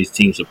some of these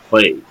teams have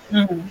played.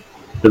 Mm-hmm.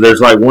 So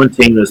there's like one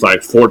team that's like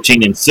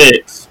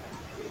 14-6,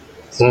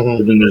 Mm-hmm.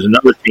 but then there's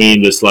another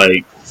team that's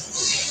like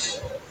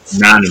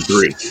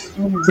 9-3.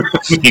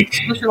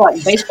 Mm-hmm. Those are like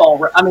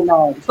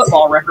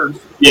football records.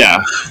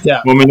 Yeah.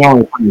 Yeah. Well, I mean, they're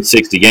only playing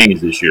 60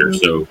 games this year,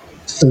 so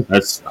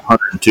that's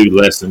 102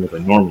 less than what they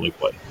normally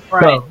play.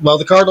 Right. Well,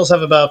 the Cardinals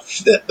have about,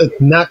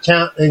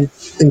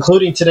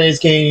 including today's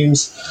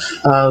games,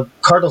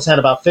 Cardinals had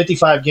about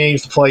 55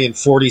 games to play in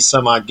 40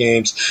 some odd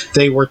games.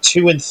 They were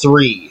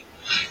 2-3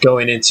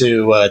 going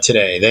into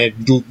today. They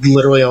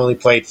literally only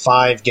played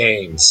 5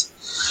 games.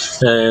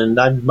 And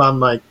I'm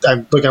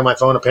looking at my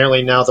phone.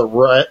 Apparently now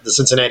the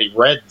Cincinnati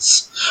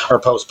Reds are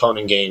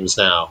postponing games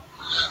now,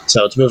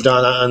 so it's moved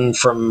on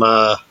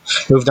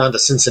to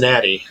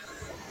Cincinnati.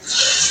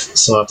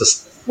 So I'll have to.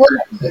 Well,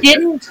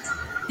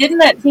 didn't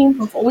that team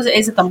from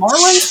is it the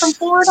Marlins from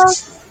Florida?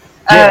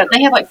 Yeah.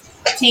 They have like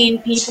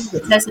 15 people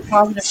that tested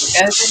positive for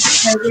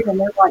COVID, and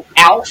they're like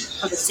out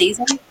for the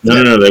season.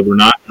 No, they were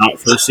not out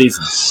for the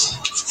season.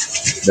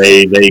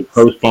 They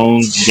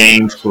postponed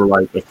games for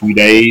like a few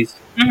days.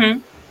 Mm-hmm.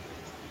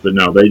 But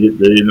no, they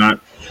did not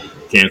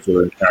cancel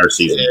the entire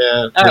season.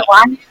 Yeah.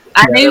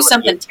 I knew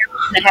something terrible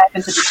that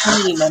happened to the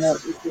team, and it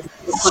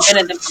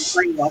prevented them from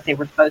playing like they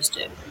were supposed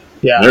to.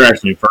 Yeah. They're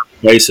actually in first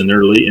place in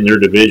their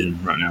division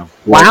right now.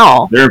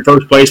 Wow. They're in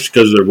first place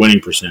because of their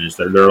winning percentage.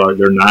 They're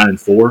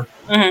 9-4,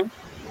 Mm-hmm.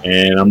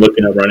 and I'm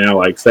looking up right now.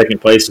 Like second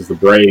place is the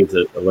Braves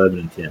at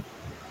 11-10.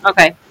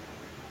 Okay.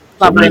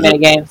 Not very many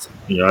games.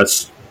 You know,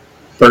 that's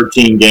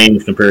 13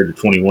 games compared to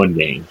 21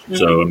 games. Mm-hmm.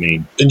 So I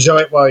mean, enjoy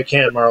it while you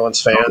can,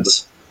 Marlins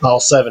fans. All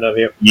 7 of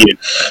you. Yeah.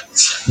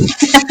 7.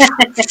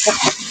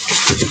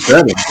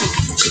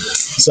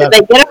 Did they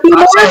get a few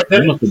more? I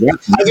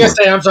was gonna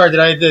say, I'm sorry.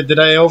 Did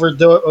I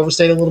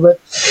overstate a little bit?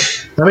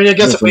 I mean, I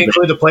guess if we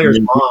include the players'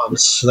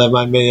 moms, that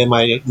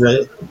might.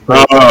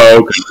 Oh,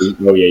 okay.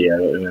 Oh, yeah.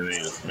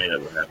 That may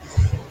never happen.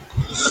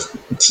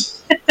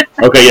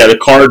 Okay, yeah, the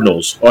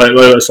Cardinals.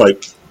 It's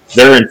like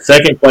they're in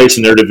second place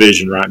in their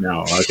division right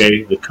now.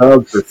 Okay, the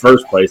Cubs are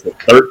first place at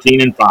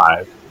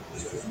 13-5.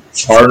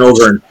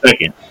 Cardinals are in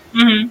second.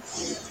 Mm-hmm.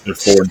 They're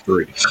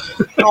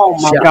 4-3. Oh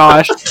my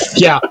gosh!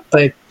 Yeah,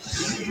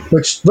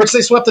 which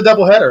they swept the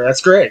doubleheader. That's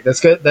great.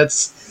 That's good.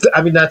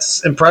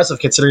 That's impressive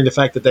considering the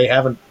fact that they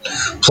haven't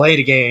played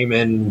a game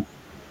in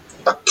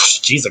a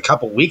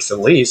couple weeks at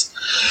least.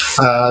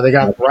 They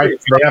got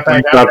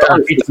back out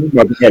there.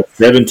 They had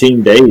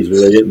 17 days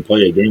where they didn't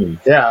play a game.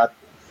 Yeah,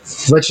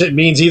 which it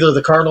means either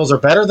the Cardinals are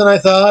better than I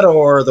thought,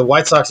 or the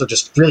White Sox are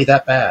just really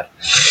that bad.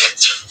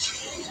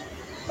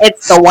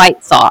 It's the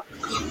White Sox.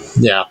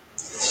 Yeah.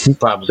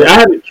 Probably. See, I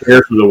haven't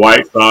cared for the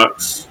White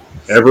Sox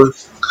ever.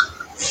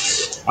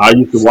 I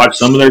used to watch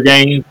some of their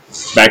games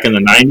back in the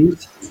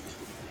 90s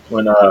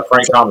when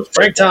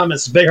Frank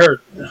Thomas, Big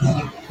Hurt.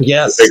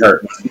 Yes. Big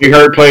Hurt. Big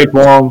Hurt played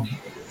for them.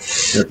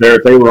 If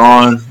they were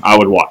on, I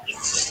would watch.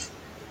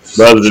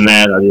 But other than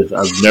that,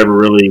 I've never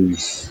really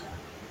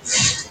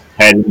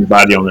had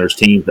anybody on their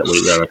teams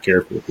that I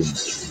care for.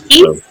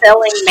 He's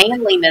selling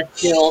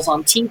manliness pills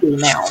on TV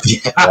now.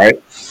 Yeah.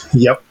 Right?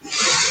 Yep.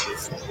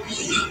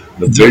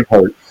 The Big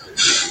Hurt.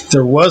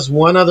 There was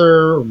one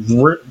other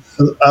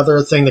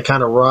thing that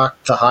kind of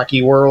rocked the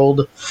hockey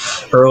world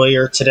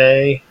earlier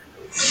today.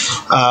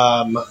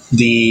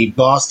 The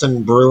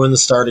Boston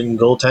Bruins starting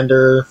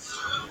goaltender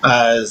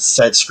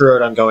said, "Screw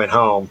it, I'm going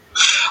home,"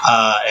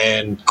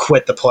 and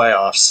quit the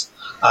playoffs.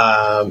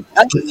 Oh,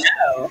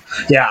 no.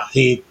 Yeah,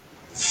 he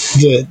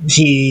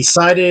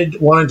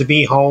cited wanting to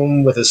be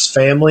home with his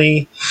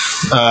family.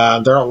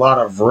 There are a lot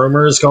of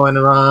rumors going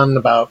on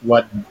about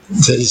what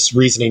his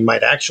reasoning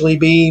might actually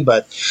be,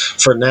 but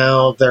for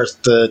now, there's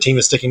the team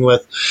is sticking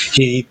with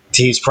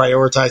he's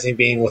prioritizing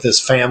being with his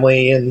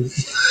family and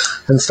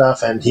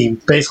stuff, and he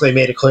basically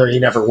made it clear he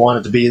never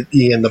wanted to be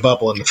in the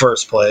bubble in the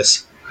first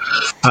place.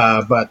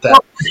 But that.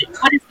 Well,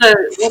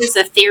 what is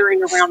the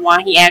theory around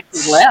why he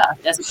actually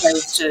left as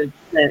opposed to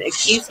the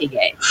excuse he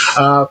gave?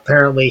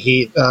 Apparently,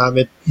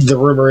 the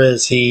rumor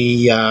is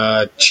he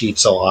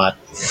cheats a lot,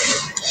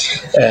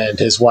 and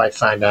his wife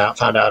found out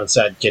and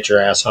said, "Get your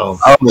ass home."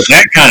 Oh,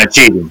 that kind of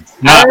cheating,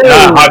 not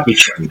hockey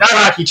cheating. Not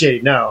hockey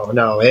cheating.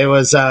 No, it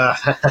was yeah,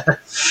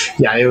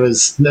 it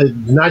was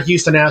not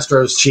Houston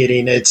Astros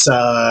cheating. It's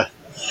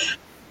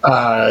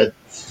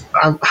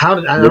I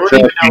don't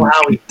even know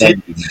how he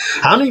did.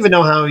 I don't even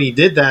know how he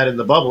did that in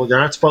the bubble. You're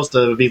not supposed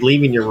to be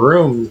leaving your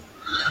room.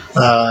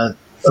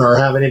 Or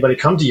have anybody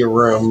come to your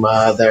room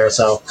there.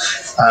 So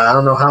I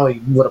don't know how he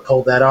would have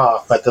pulled that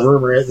off. But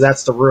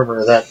that's the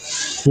rumor that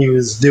he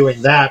was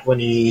doing that when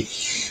he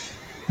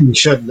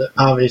shouldn't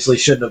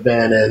have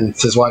been. And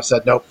his wife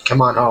said, "Nope,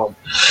 come on home."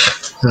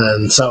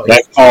 And so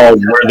that's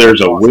called where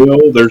there's a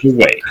will, there's a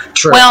way.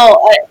 True.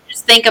 Well,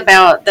 just think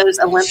about those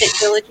Olympic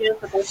villages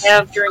that they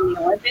have during the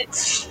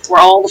Olympics,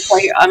 where all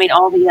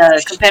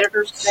the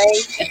competitors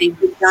stay at these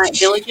big giant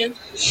villages.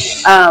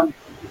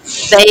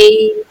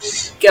 They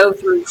go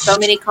through so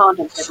many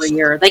condoms every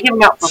year. They give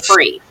them out for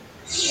free,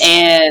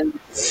 and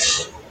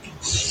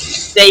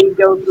they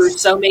go through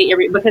so many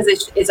because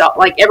it's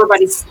like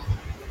everybody's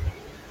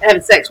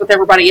having sex with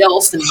everybody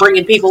else and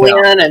bringing people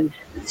in, and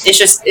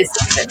it's a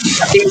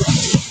big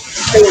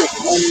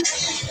thing.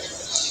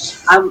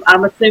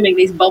 I'm assuming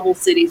these bubble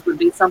cities would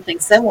be something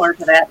similar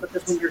to that,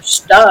 because when you're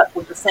stuck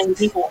with the same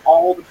people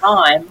all the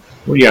time.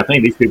 Well, yeah, I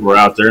think these people are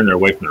out there and they're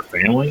away from their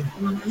family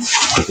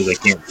because they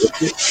can't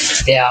lift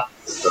it. Yeah.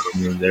 So, I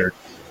mean, they're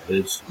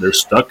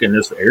stuck in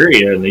this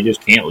area and they just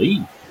can't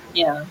leave.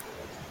 Yeah.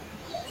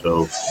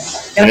 So,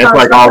 and it's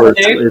like all this,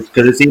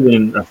 because it's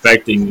even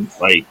affecting,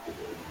 like,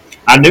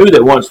 I knew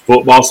that once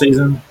football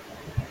season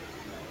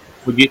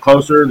would get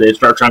closer, they'd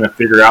start trying to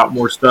figure out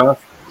more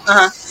stuff.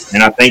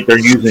 And I think they're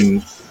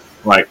using,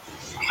 like,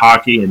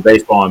 hockey and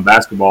baseball and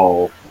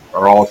basketball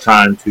are all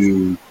trying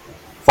to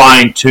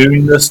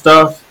fine-tune this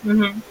stuff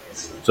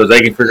so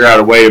they can figure out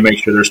a way to make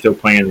sure they're still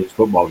playing these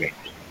football games.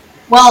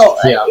 Well,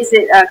 is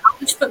it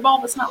college football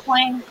that's not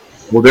playing?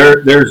 Well,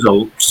 there's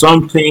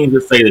some teams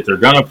that say that they're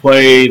going to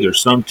play. There's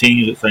some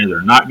teams that say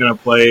they're not going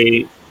to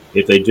play.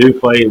 If they do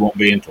play, it won't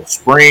be until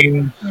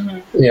spring.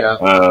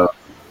 Yeah.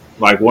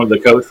 Like one of the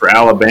coach for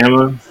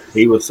Alabama,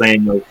 he was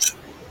saying,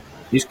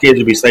 these kids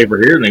would be safer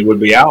here than they would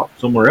be out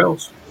somewhere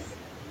else.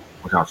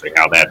 I can't say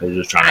how that. They're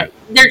just trying to.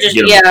 They're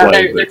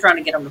trying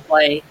to get them to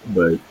play.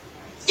 But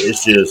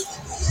it's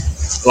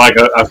just like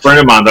a friend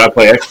of mine that I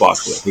play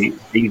Xbox with.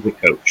 He's a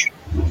coach.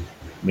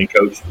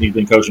 He's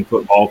been coaching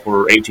football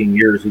for 18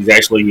 years. He's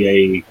actually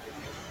a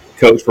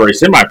coach for a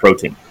semi-pro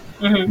team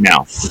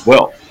now as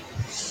well.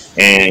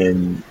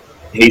 And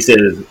he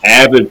said, as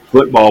avid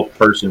football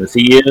person as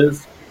he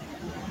is,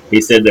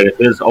 he said that if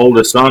his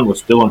oldest son was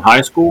still in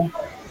high school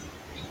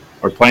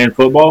or playing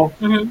football,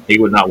 he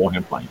would not want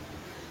him playing.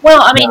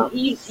 Well, I mean,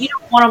 you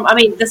don't want them. I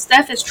mean, the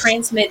stuff is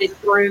transmitted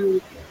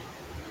through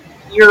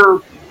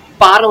your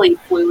bodily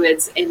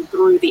fluids and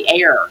through the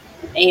air,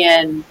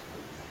 and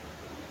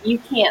you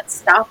can't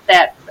stop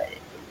that.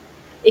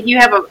 If you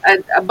have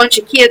a bunch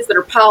of kids that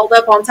are piled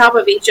up on top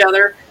of each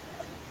other,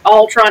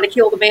 all trying to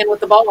kill the man with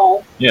the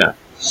ball, you're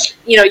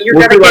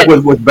going to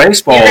get... With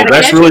baseball,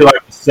 that's really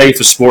like the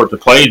safest sport to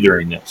play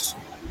during this.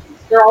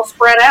 They're all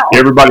spread out.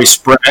 Everybody's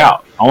spread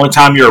out. Only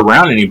time you're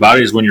around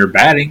anybody is when you're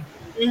batting.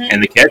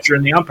 And the catcher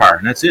and the umpire,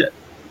 and that's it.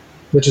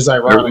 Which is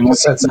ironic,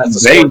 since that's a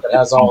sport that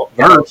has all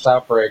the most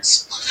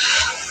outbreaks.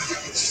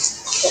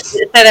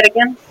 Say that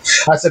again?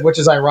 I said, which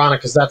is ironic,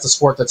 because that's a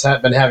sport that's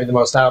been having the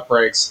most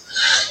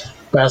outbreaks.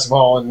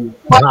 Basketball and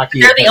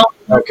hockey. They're the only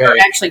ones that are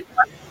actually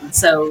playing,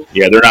 so...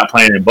 Yeah, they're not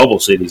playing in bubble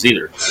cities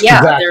either. Yeah,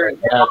 exactly. They're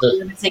not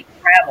limiting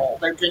travel.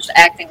 They're just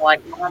acting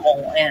like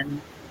normal,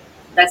 and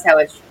that's how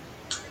it's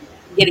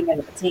getting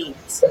into the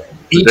teams.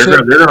 They're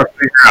going to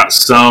figure out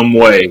some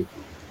way.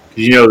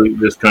 Because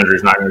this country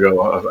is not going to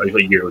go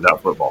a year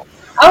without football.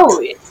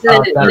 Oh,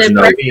 there's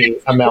no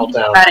be a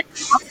meltdown.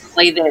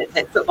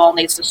 That football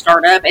needs to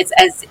start up. It's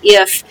as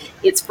if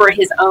it's for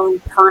his own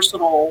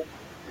personal,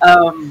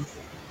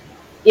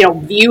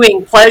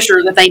 viewing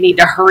pleasure that they need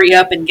to hurry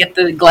up and get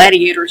the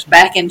gladiators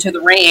back into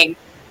the ring.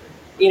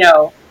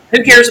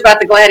 Who cares about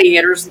the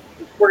gladiators?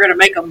 We're going to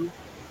make them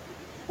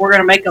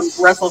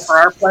wrestle for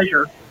our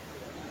pleasure.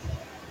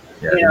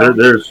 Yeah,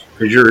 there's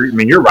because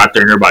you're right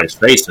there in everybody's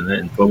face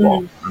in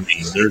football. I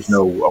mean, there's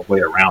no way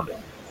around it.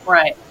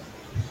 Right.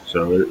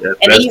 So that's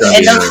going to be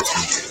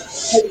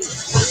interesting.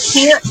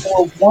 Can't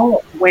or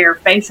won't wear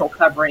facial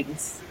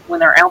coverings when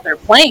they're out there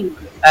playing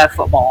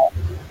football.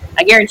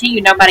 I guarantee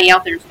you nobody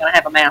out there is going to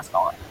have a mask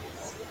on.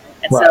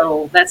 And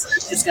so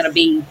that's just going to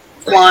be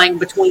flying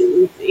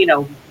between,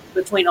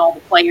 between all the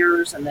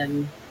players, and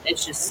then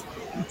it's just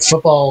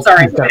football is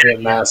going to be a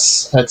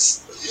mess.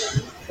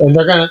 And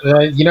they're gonna,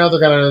 they're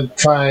gonna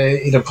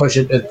try to push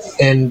it.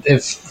 And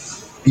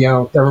if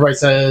everybody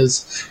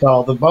says,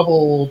 well, the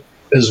bubble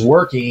is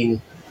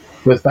working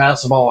with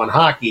basketball and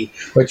hockey,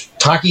 which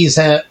hockey's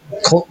had,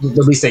 at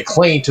least they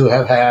claim to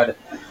have had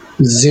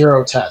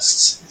 0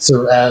 tests.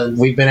 So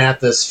we've been at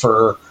this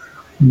for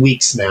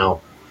weeks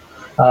now.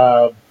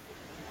 I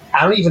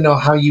don't even know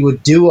how you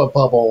would do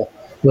bubbles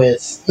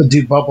with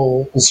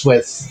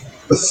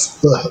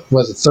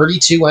was it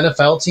 32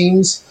 NFL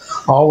teams,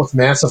 all with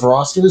massive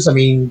rosters? I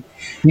mean,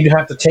 you'd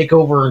have to take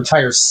over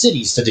entire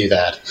cities to do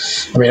that.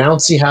 I mean, I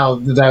don't see how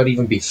that would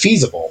even be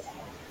feasible.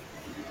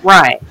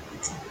 right.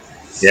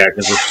 Yeah,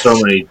 because there's so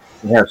many.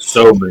 They have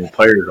so many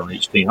players on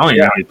each team. I don't even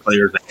know how many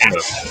players they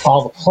have.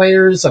 All the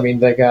players. I mean,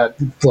 they got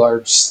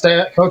large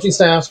coaching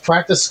staffs,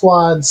 practice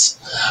squads.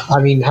 I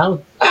mean, I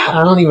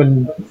don't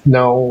even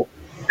know.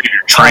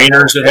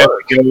 Trainers that have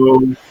to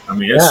go. I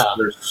mean,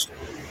 there's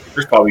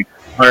probably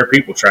 100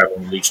 people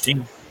traveling with each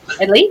team.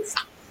 At least.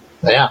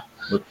 Yeah.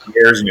 With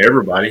players and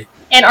everybody.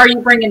 And are you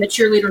bringing the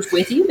cheerleaders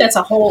with you? That's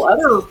a whole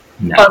other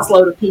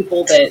busload of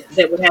people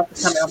that would have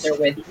to come out there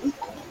with you.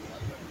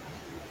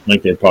 I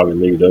think they'd probably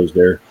leave those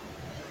there.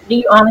 Do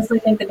you honestly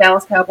think the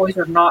Dallas Cowboys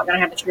are not going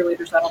to have the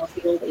cheerleaders out on the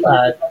field?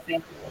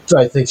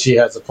 I think she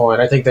has a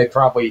point. I think they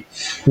probably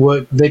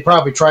would. They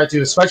probably try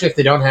to, especially if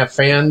they don't have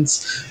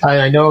fans.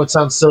 I know it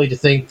sounds silly to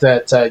think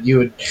that you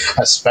would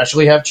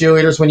especially have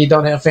cheerleaders when you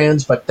don't have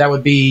fans, but that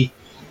would be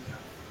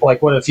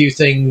like one of the few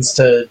things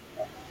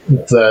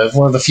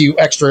one of the few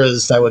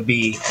extras that would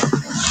be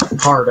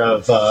part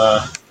of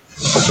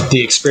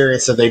the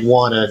experience that they'd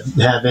want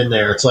to have in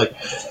there. It's like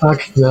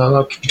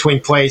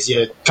between plays,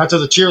 you cut to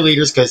the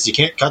cheerleaders because you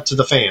can't cut to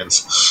the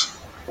fans.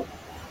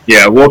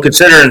 Yeah, well,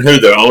 considering who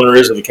the owner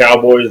is of the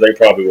Cowboys, they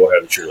probably will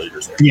have the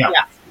cheerleaders there. Yeah.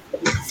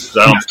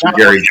 So I don't see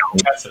Gary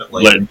Jones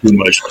letting too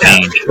much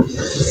change.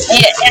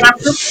 And I'm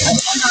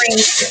wondering,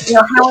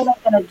 how are they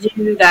going to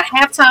do the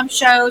halftime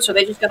shows? Are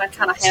they just going to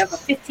kind of have a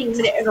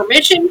 15-minute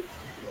intermission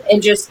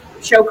and just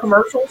show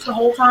commercials the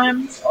whole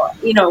time?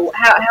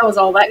 How is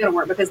all that going to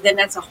work? Because then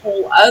that's a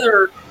whole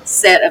other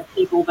set of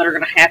people that are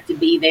going to have to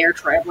be there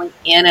traveling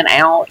in and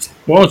out.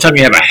 Well, the only time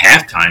you have a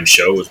halftime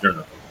show is during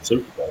the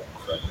Super Bowl.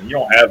 You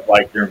don't have,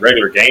 during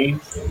regular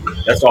games,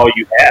 that's all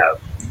you have.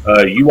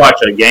 You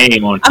watch a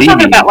game on TV. I'm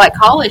talking about,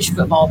 college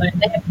football. They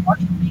have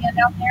marching band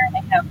out there, and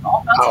they have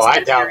all kinds of stuff.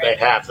 I doubt they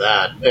have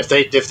that.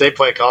 If they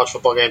play college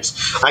football games,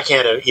 I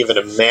can't even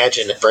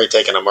imagine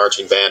taking a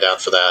marching band out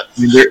for that.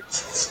 I mean,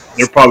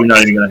 they're probably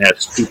not even going to have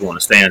people in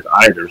the stands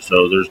either,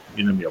 so there's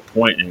going to be a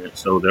point in it.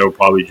 So they'll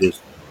probably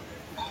just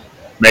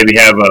maybe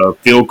have a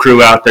field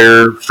crew out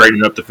there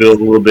straightening up the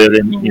field a little bit,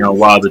 and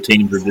while the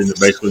teams are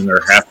basically in their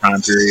halftime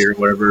period or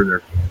whatever,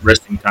 their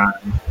resting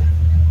time.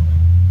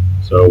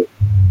 So,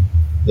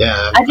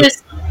 yeah, I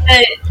just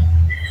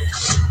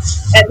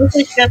and this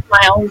is just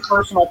my own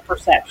personal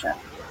perception,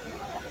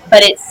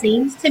 but it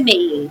seems to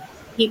me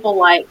people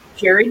like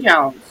Jerry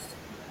Jones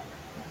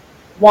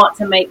want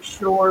to make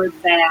sure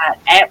that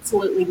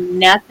absolutely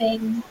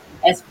nothing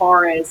as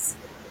far as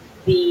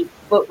the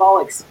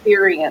football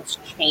experience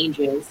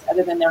changes,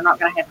 other than they're not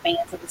going to have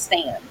fans in the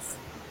stands.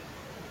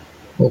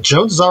 Well,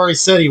 Jones has already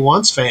said he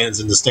wants fans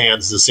in the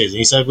stands this season.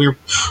 He said we're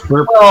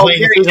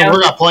playing the season.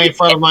 We're not playing in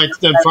front of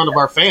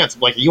our fans.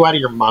 I'm like, are you out of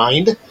your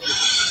mind?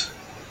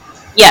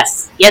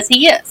 Yes,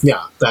 he is.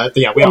 Yeah,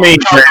 we all play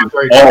in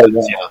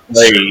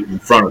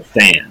front of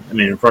fans. I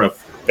mean, in front of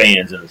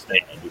fans in the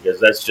stand, because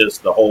that's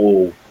just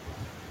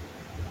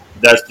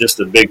that's just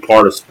a big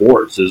part of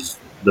sports is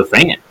the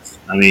fans.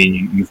 I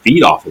mean, you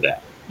feed off of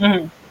that.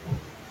 Mm-hmm.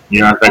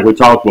 Like we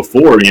talked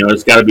before,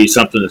 it's got to be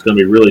something that's going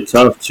to be really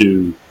tough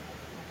to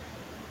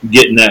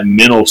get in that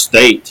mental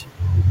state,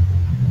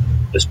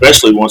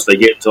 especially once they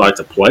get to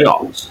the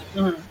playoffs.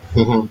 Mm-hmm.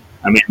 Mm-hmm.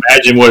 I mean,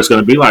 imagine what it's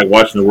going to be like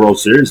watching the World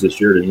Series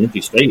this year at an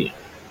empty stadium.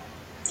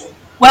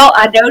 Well,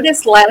 I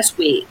noticed last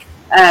week,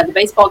 the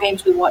baseball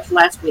games we watched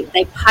last week,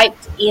 they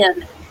piped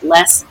in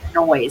less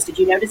noise. Did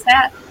you notice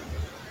that?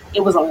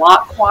 It was a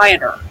lot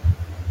quieter.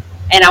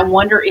 And I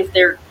wonder if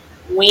they're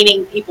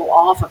weaning people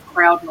off of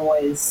crowd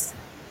noise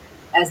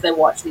as they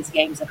watch these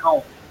games at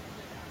home,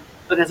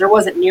 because there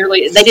wasn't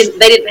nearly they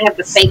didn't have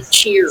the fake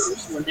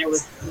cheers when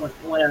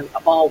a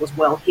ball was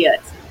well hit.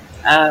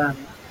 That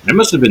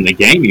must have been the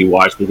game you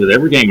watched, because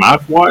every game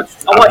I've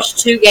watched, I watched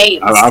 2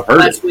 games I've heard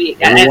last week.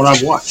 Every one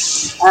I've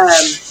watched.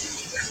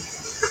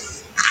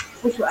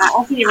 Which I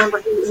can't even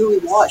remember who we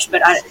watched,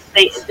 but I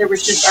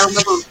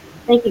remember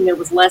thinking there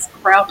was less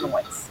crowd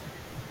noise,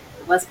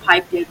 less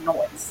piped in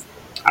noise.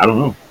 I don't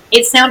know.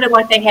 It sounded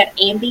like they had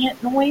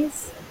ambient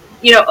noise,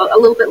 a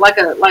little bit like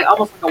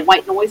almost like a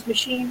white noise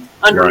machine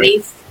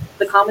underneath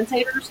the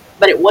commentators,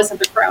 but it wasn't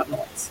the crowd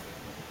noise.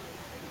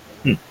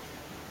 It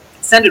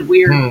sounded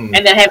weird, and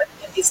then having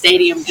an empty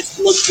stadium just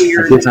looked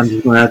weird. I guess I'm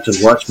just going to have to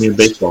watch me a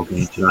baseball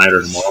game tonight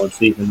or tomorrow and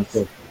see if I'm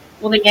okay.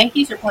 Well, the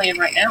Yankees are playing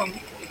right now.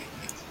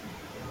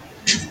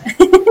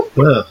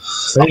 Well,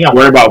 I'm they not got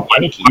worried about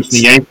watching the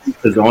Yankees. Yankees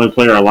because the only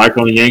player I like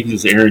on the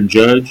Yankees is Aaron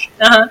Judge,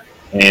 Uh huh.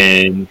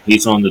 and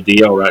he's on the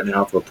DL right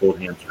now for a pulled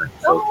hamstring.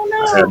 So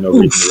I have Oh no no.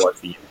 reason to Oof.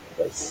 watch the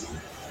Yankees play.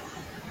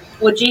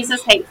 Well,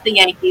 Jesus hates the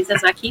Yankees,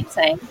 as I keep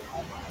saying.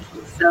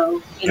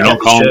 So They Yeah, don't they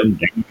call should.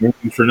 them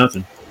Yankees for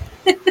nothing.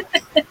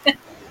 the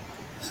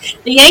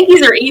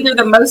Yankees are either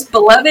the most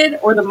beloved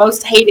or the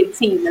most hated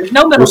team. There's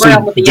no Well, middle see,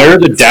 ground with the they're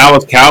the Yankees.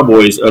 Dallas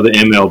Cowboys of the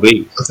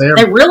MLB They're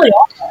They really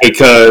are.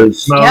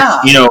 because Yeah.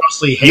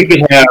 mostly you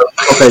hated. could have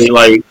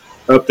like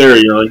up there,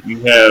 you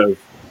have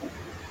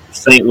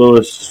St.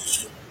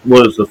 Louis.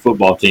 What is the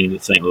football team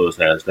that St. Louis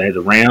has? They have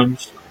the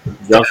Rams.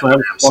 They also have a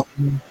Rams. football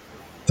team.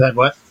 That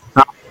what?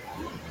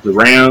 The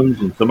Rams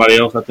and somebody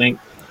else, I think.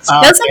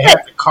 Doesn't They that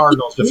had the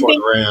Cardinals keep before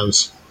moving? the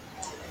Rams.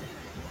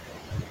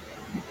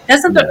 No.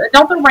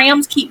 Don't the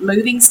Rams keep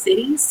moving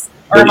cities?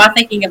 Or But am I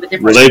thinking of a well,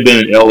 different? they've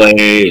been in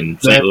L.A. and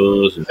They St.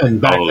 Louis and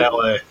and back all to of them.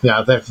 LA.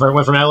 Yeah, they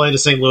went from LA to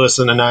St. Louis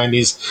in the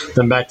 '90s,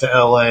 then back to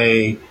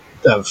LA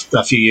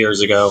a few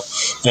years ago,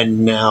 and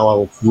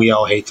now we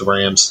all hate the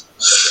Rams.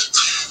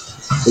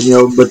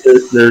 But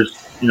there's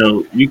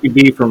you could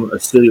be from a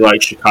city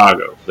like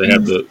Chicago. They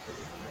have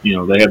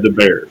they have the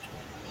Bears.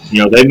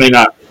 They may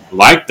not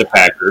like the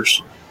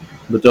Packers,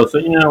 but they'll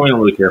say, we don't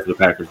really care for the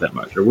Packers that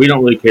much, or we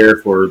don't really care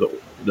for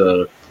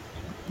the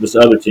this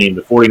other team,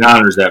 the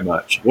 49ers, that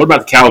much. What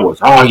about the Cowboys?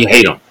 Oh, you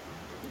hate them.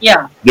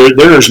 Yeah.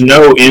 There's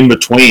no in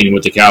between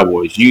with the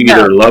Cowboys. You No.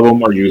 either love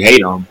them or you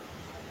hate them,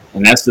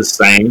 and that's the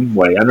same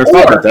way. I never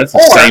thought Or that that's the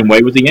same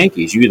way with the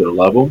Yankees. You either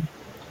love them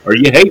or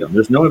you hate them.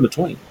 There's no in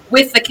between.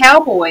 with the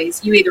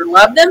Cowboys, you either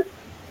love them,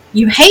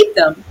 you hate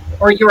them,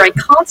 or you're a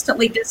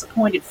constantly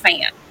disappointed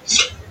fan.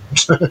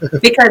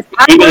 Because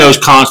Even those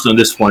constant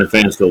disappointed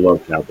fans still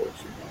love Cowboys.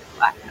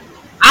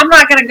 I'm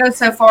not going to go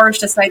so far as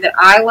to say that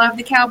I love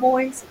the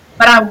Cowboys,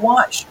 but I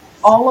watch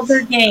all of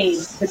their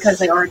games because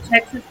they are a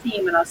Texas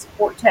team and I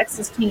support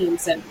Texas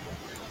teams. And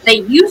they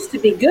used to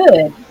be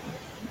good,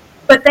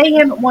 but they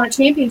haven't won a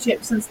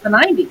championship since the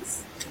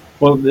 90s.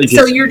 Well,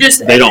 So you're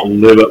just they don't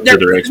live up to they're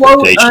their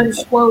quote expectations.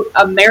 unquote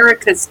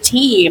America's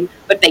team,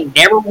 but they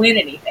never win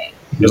anything.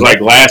 Because like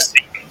last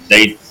season,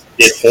 they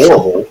did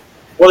horrible.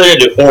 Well, they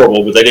didn't do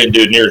horrible, but they didn't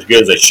do near as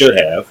good as they should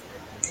have.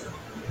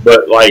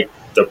 But like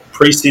the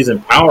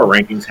preseason power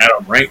rankings had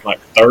them ranked like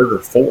third or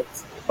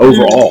fourth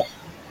overall.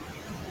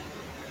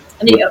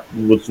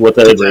 And With what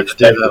they were They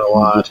expecting that a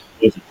lot.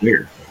 this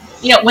year.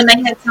 when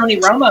they had Tony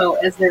Romo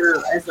as their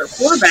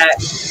quarterback,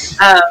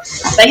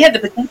 they had the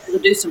potential to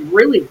do some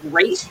really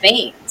great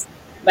things.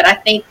 But I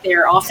think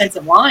their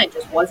offensive line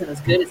just wasn't as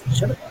good as it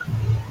should have been.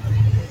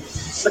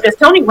 Because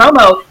Tony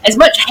Romo, as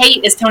much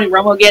hate as Tony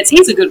Romo gets,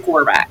 he's a good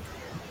quarterback.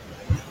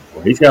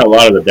 Well, he's got a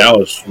lot of the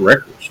Dallas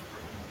records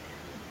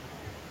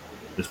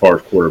as far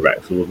as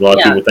quarterbacks. So a lot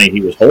of people think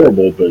he was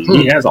horrible, but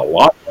he has a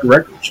lot of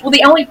records. Well,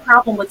 the only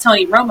problem with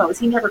Tony Romo is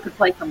he never could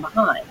play from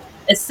behind.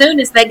 As soon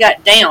as they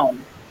got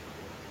down,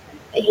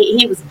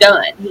 he was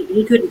done.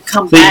 He couldn't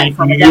come back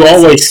from a You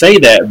always say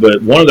that,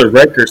 but one of the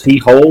records he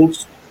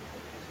holds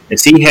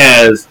is he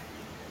has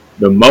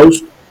the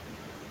most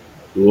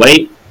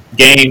late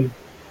game,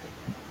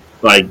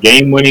 like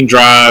game-winning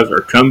drives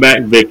or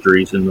comeback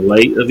victories in the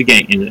late of the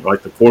game, in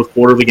like the fourth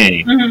quarter of the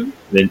game,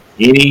 than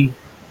any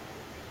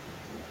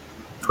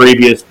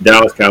previous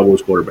Dallas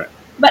Cowboys quarterback.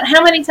 But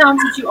how many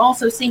times did you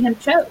also see him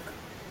choke?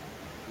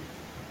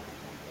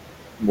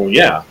 Well,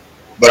 yeah,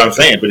 but I'm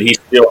saying, but he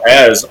still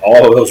has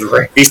all of those.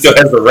 He still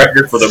has the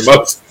record for the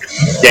most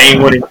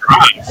game-winning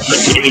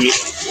drives than any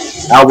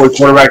Cowboys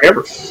quarterback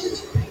ever.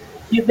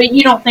 But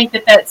you don't think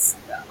that that's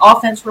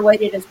offense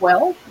related as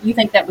well? You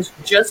think that was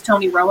just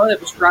Tony Romo that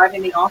was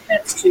driving the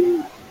offense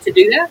to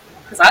do that?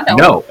 Because I don't.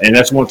 No, and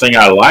that's one thing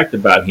I liked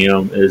about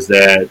him is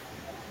that,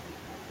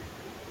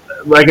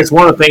 like, it's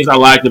one of the things I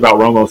liked about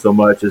Romo so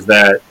much is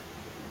that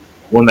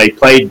when they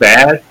played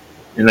bad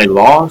and they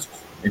lost,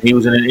 and he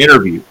was in an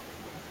interview,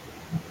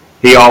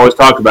 he always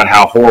talked about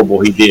how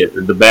horrible he did,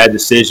 or the bad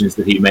decisions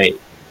that he made.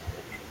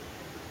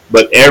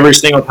 But every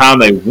single time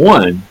they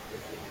won,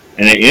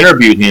 and they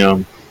interviewed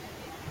him,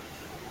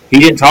 he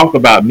didn't talk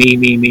about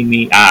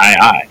me,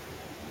 I.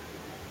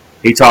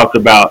 He talked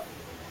about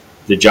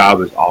the job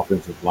his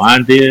offensive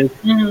line did.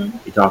 Mm-hmm.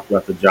 He talked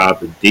about the job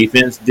the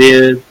defense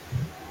did,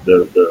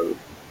 the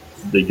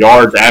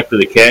yards after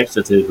the catch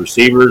that his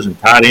receivers and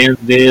tight ends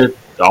did,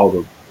 all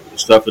the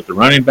stuff that the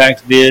running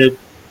backs did.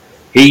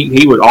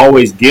 He would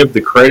always give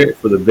the credit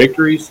for the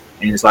victories,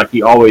 and it's like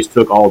he always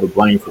took all the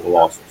blame for the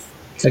losses.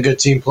 A good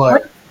team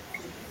player.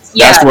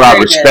 That's what I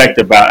respect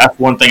about. That's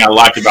one thing I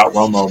liked about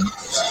Romo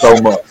so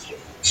much,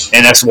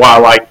 and that's why I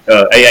like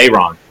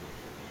Aaron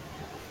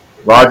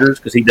Rodgers,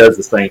 because he does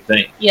the same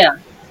thing. Yeah,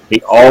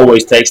 he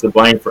always takes the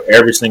blame for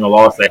every single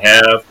loss they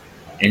have,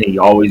 and he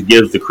always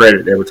gives the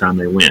credit every time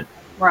they win.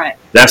 Right.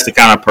 That's the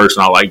kind of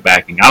person I like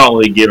backing. I don't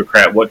really give a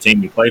crap what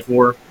team you play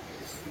for,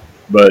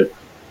 but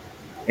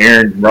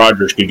Aaron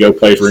Rodgers could go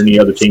play for any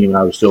other team, and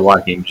I would still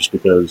like him just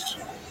because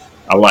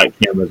I like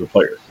him as a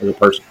player, as a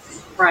person.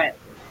 Right.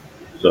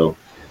 So,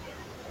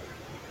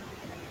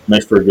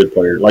 Makes for a good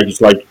player. Like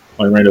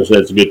Rando said,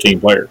 it's a good team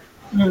player.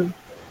 Mm.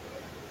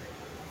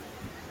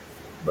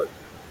 But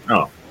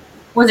oh,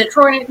 Was it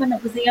Troy Aikman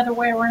that was the other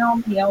way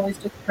around? He always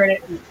took the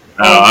credit and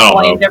I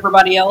don't blamed know.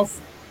 everybody else.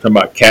 Talking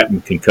about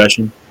Captain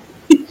Concussion.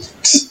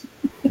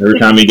 Every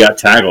time he got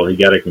tackled, he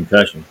got a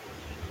concussion.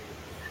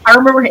 I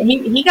remember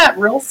he got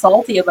real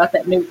salty about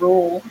that new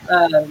rule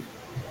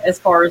as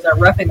far as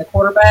roughing the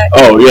quarterback.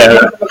 Oh yeah,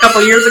 a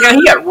couple of years ago,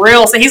 he got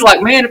real. So he's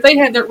like, man, if they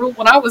had that rule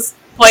when I was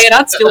playing,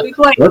 I'd still be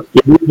playing. let's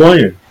get me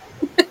playing.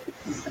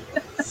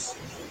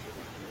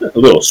 A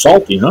little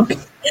salty, huh?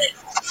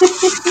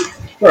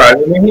 All right. I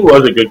mean, he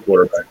was a good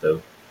quarterback,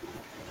 though.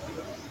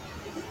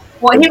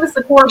 Well, he was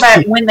the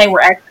quarterback when they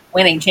were actually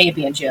winning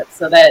championships.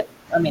 So that,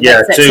 I mean,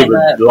 Yeah, that too.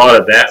 But a lot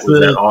of that was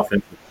that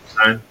offensive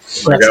line.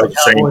 Like That's I the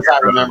was saying, Cowboys I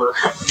remember.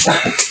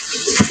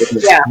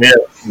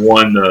 Smith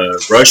won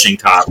the rushing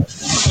title,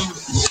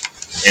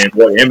 and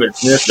what Emmitt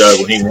Smith did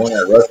when he won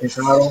that rushing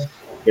title,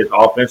 his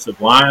offensive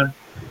line,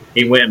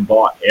 he went and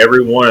bought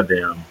every one of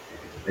them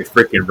a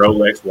freaking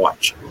Rolex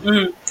watch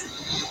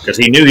because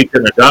he knew he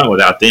couldn't have done it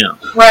without them.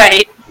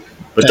 Right.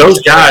 But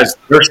those guys,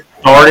 their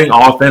starting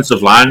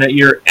offensive line that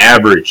year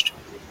averaged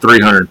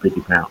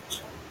 350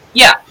 pounds.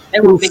 Yeah, they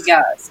were big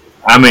guys.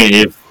 I mean,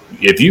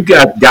 if you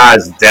got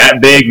guys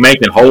that big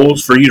making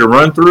holes for you to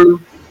run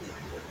through,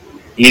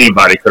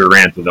 anybody could have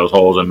ran through those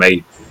holes and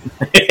made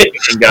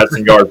and got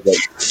some yards.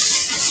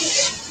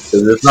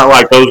 Because it's not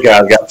like those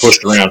guys got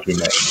pushed around too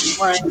much.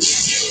 Right.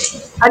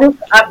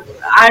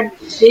 I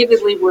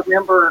vividly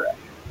remember.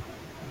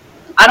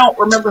 I don't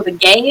remember the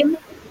game.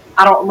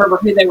 I don't remember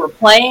who they were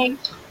playing,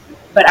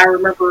 but I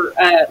remember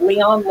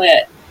Leon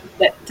let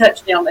that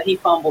touchdown that he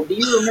fumbled. Do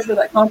you remember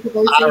that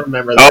controversy? I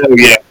remember that. Oh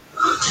yeah.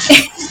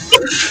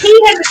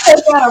 He had to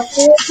take out a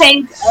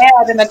full-page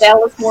ad in the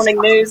Dallas Morning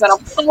News and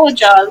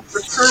apologize for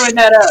screwing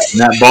that up.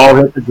 And that ball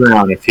hit the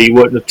ground. If he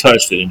wouldn't have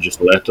touched it and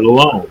just left it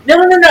alone. No.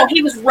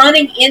 He was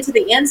running into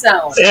the end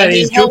zone. Yeah,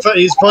 he's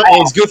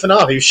goofing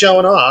off. He was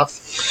showing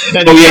off.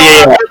 And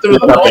yeah.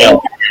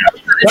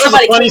 That was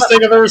the funniest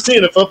thing I've ever seen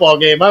in a football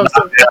game. I was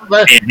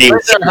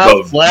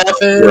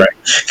laughing. Right.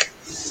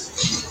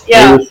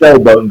 Yeah. He was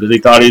showboating because he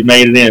thought he'd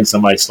made it in.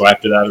 Somebody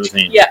slapped it out of his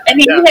hand. Yeah,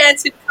 and he had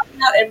to come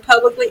out and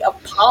publicly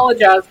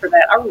apologize for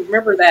that. I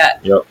remember that.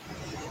 Yep.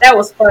 That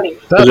was funny.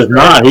 Because if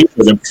not, he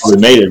would have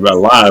probably made it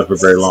alive for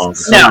very long.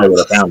 Somebody would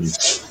have found him.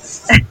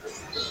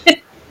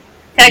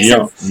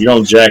 Texans. You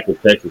don't jack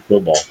with Texas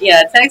football.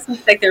 Yeah,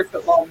 Texans take their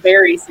football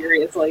very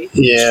seriously.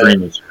 Yeah.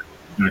 Extremely.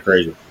 Kind of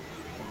crazy.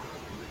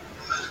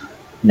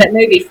 That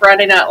movie,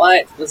 Friday Night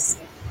Lights, was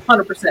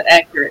 100%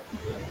 accurate.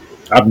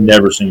 I've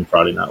never seen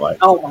Friday Night Lights.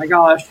 Oh my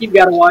gosh, you've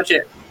got to watch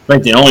it. I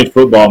think the only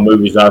football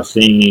movies I've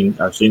seen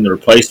The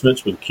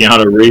Replacements with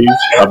Keanu Reeves.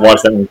 I've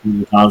watched that one a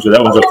few times, so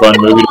that one's a fun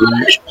movie to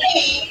watch.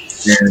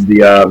 And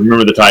the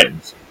Remember the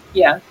Titans.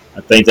 Yeah.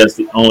 I think that's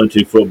the only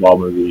two football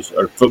movies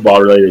or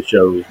football-related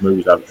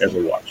movies I've ever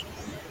watched.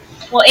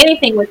 Well,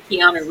 anything with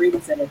Keanu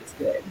Reeves in it is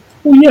good.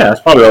 Well, yeah,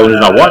 that's probably the only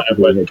reason I watched it.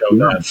 I wouldn't go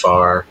that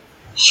far.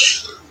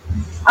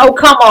 Oh,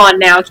 come on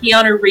now.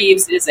 Keanu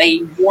Reeves is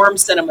a warm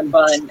cinnamon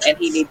bun, and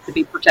he needs to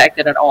be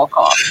protected at all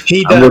costs.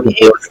 He does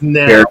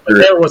now, but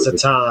there was a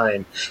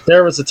time.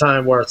 There was a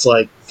time where it's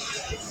like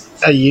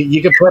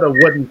you could put a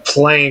wooden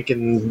plank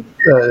in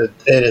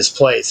his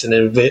place, and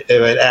it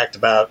would act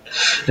about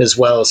as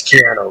well as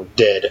Keanu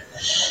did.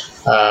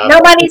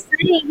 Nobody's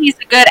saying he's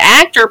a good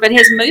actor, but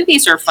his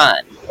movies are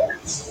fun.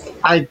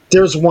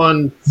 There's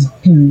one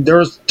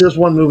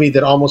movie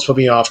that almost put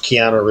me off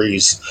Keanu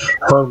Reeves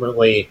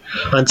permanently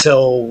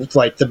until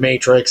like The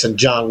Matrix and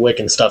John Wick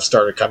and stuff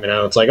started coming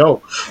out. It's like,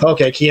 oh,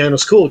 okay,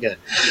 Keanu's cool again.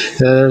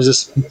 And there's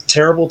this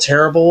terrible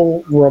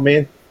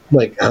romantic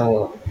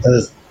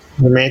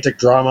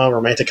drama,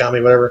 romantic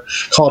comedy, whatever,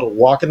 called A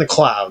Walk in the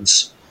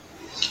Clouds.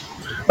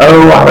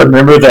 Oh, I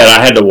remember that.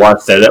 I had to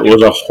watch that. That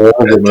was a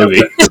horrible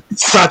movie.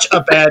 Such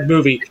a bad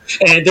movie.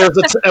 And there's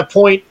a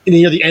point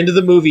near the end of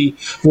the movie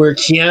where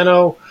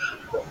Keanu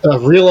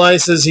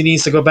realizes he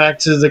needs to go back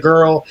to the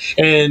girl,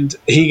 and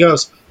he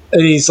goes,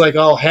 and he's like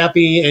all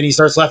happy, and he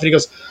starts laughing. He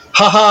goes,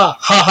 ha ha,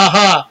 ha ha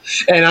ha.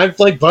 And I've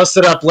like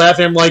busted up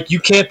laughing. I'm like, you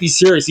can't be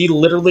serious. He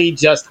literally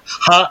said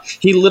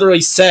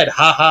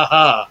ha ha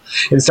ha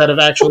instead of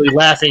actually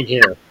laughing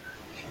here.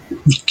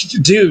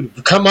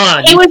 Dude, come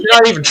on. You're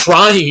not even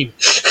trying.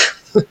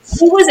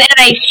 He was in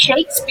a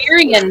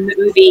Shakespearean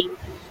movie.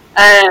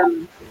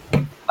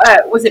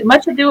 Was it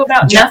Much Ado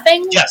About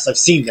Nothing? Yes, I've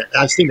seen that.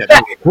 That was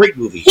a great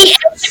movie. He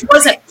actually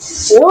wasn't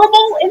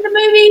horrible in the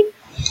movie,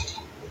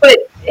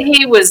 but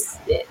he was...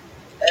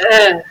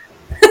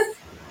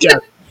 yeah.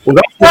 Well,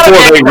 that's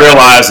before they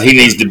realize he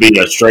needs to be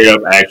a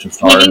straight-up action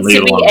star and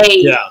leave alone.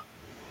 He needs to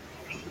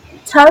be a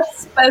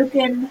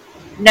tough-spoken,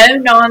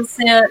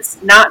 no-nonsense,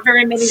 not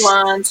very many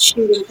lines,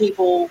 shooting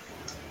people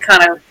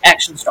kind of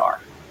action star.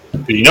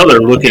 Because they're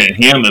looking at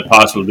him and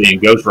possibly being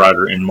Ghost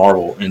Rider in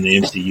Marvel in the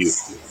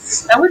MCU.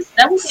 That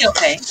would be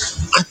okay.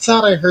 I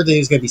thought I heard that he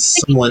was going to be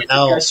someone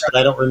else, but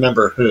I don't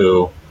remember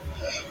who.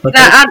 But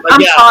I'm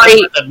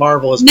sorry. That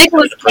Marvel is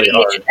Nicolas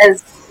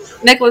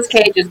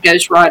Cage as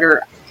Ghost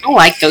Rider. I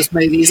like those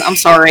movies. I'm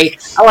sorry.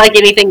 I like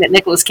anything that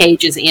Nicolas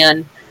Cage is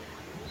in.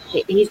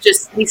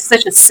 He's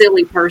such a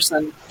silly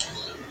person,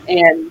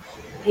 and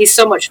he's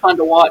so much fun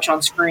to watch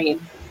on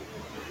screen.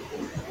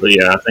 But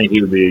yeah, I think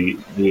he would be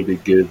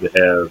good to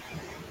have.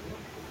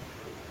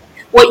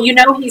 Well,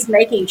 he's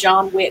making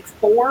John Wick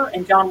 4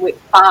 and John Wick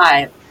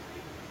 5.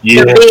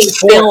 Yeah, They're being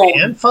 4 filmed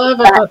and 5?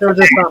 I back thought they were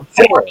to just back. on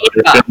 4.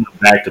 they're filming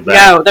back to back.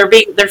 No,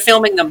 they're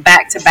filming them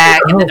back to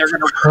back, and then they're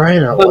going to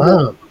crying out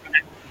loud.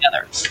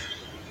 together.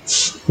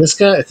 This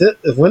guy,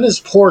 when is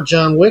poor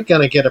John Wick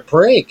going to get a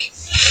break?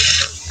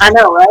 I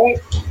know, right?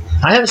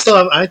 I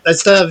still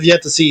have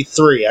yet to see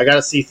 3. I got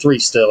to see 3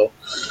 still.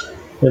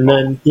 And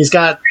then he's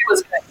got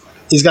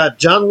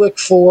John Wick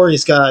 4,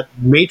 he's got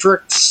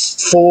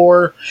Matrix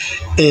 4,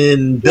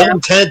 and Bill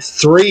and Ted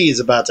 3 is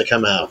about to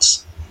come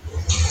out.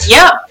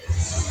 Yeah.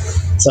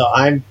 So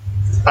I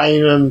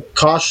am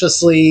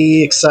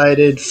cautiously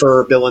excited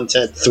for Bill and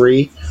Ted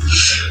 3.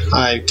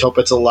 I hope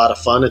it's a lot of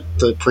fun.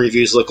 The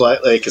previews look like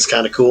it's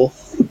kind of cool.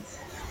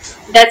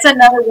 That's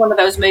another one of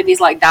those movies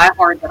like Die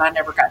Hard that I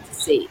never got to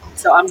see.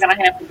 So I'm going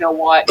to have to go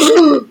watch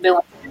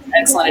Bill and Ted's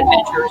Excellent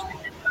Adventures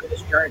and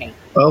Bogus Journey.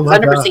 Oh my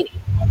I've never God. seen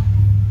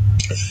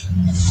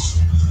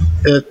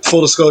it.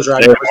 Full disclosure, I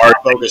never saw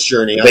Bogus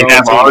Journey. They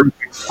have already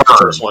the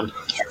first one.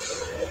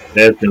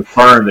 They have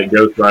confirmed that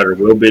Ghost Rider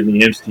will be in the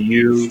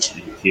MCU.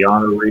 And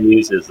Keanu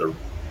Reeves is the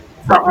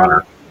front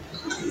runner.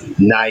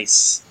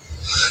 Nice.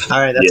 All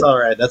right, that's all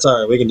right. That's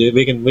all right. We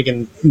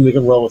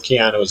can roll with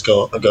Keanu as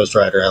a Ghost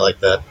Rider. I like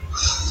that.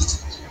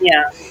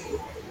 Yeah.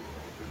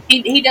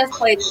 He does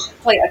play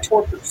a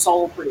tortured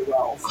soul pretty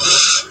well.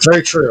 So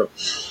Very true.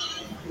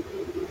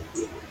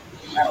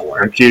 that'll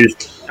work.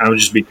 I would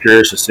just be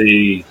curious to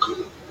see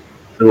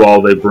who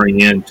all they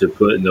bring in to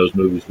put in those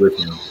movies with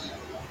him.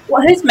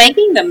 Well, who's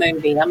making the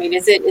movie? I mean,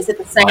 is it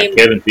the same? Like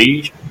Kevin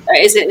Feige.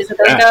 Is it those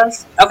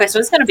guys? Okay, so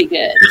it's going to be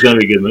good. It's going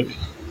to be a good movie.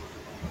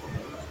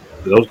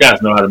 Those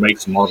guys know how to make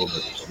some Marvel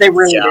movies. They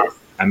really do.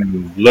 I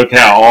mean, look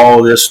how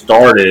all this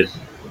started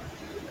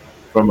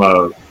from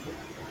a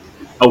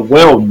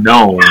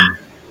well-known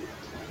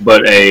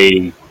but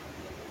a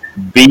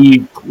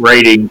B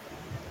rating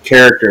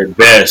character at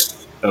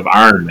best of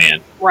Iron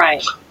Man.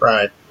 Right.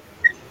 Right.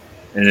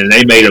 And then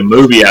they made a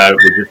movie out of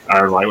it.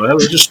 I was like, well,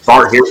 let's just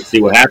start here and see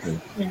what happens.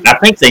 Mm-hmm. And I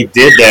think they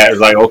did that. It was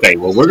like, okay,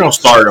 well, we're going to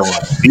start on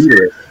a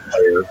B-list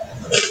player.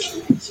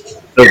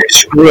 So we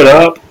screw it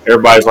up.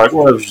 Everybody's like,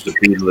 well, it was just a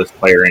B-list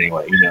player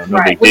anyway. No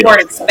right. big We deal.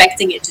 weren't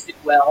expecting it to do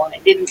well, and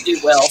it didn't do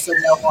well, so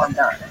no harm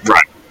done.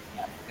 Right.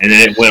 And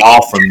then it went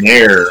off from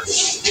there.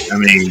 I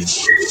mean,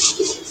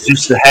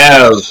 just to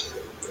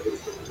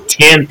have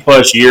 10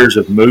 plus years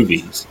of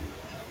movies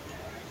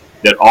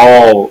that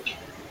all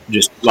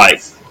just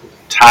like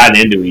tied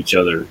into each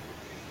other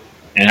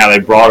and how they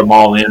brought them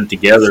all in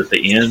together at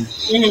the end,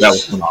 that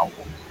was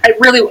phenomenal. It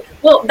really,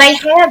 well, they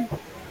had,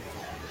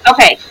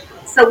 okay,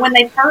 so when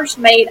they first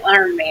made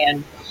Iron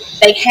Man,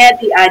 they had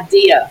the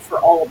idea for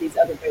all of these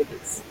other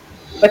movies,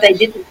 but they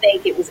didn't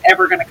think it was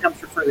ever going to come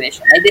to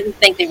fruition. They didn't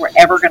think they were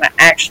ever going to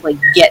actually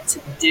get to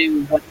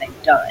do what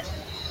they've done.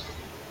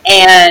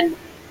 And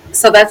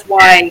so that's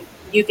why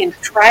you can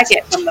track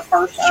it from the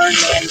first Iron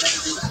Man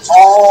movie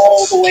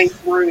all the way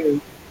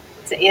through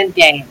to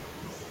Endgame.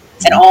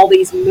 And all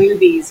these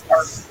movies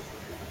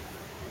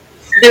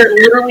they're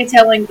literally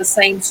telling the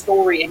same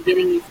story and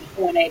getting you from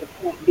point A to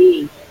point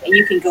B. And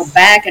you can go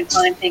back and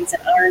find things in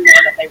Iron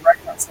Man that they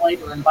reference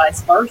later and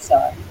vice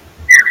versa.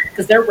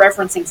 Because they're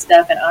referencing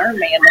stuff in Iron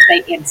Man that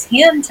they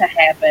intend to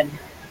happen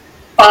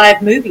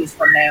 5 movies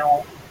from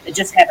now that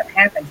just haven't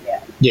happened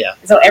yet. Yeah.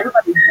 So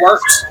everybody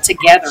works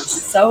together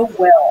so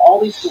well. All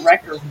these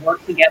directors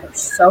work together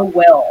so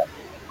well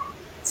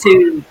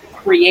to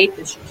create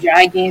this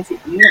gigantic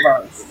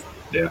universe.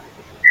 Yeah.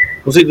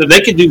 Well, see, they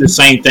could do the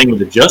same thing with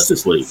the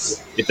Justice League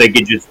if they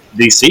could just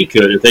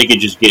if they could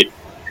just get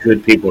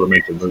good people to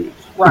make the movies.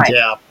 Right.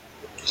 Yeah.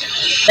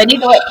 They need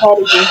to let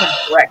Patty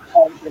Jenkins direct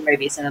all of the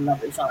movies in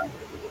another zone.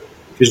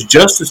 Because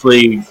Justice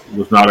League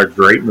was not a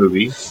great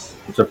movie.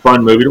 It's a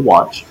fun movie to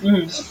watch.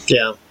 Mm-hmm.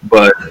 Yeah.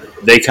 But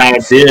they kind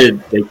of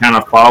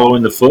follow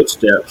in the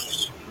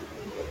footsteps.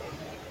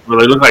 Well,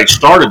 they look like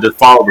started to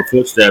follow the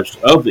footsteps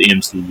of the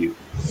MCU.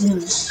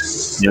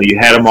 Mm-hmm. You know, you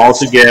had them all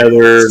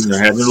together, and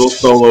they're having little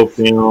solo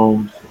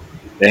films.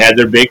 They had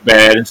their big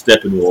bad in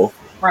Steppenwolf.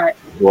 Right.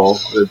 Well,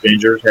 the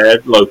Avengers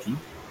had Loki.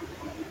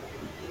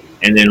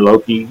 And then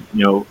Loki,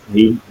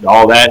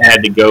 all that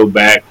had to go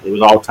back. It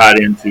was all tied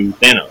into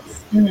Thanos.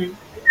 Mm-hmm.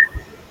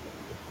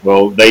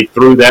 Well, they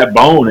threw that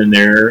bone in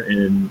there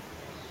in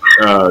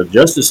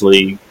Justice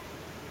League.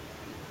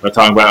 By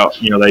talking about,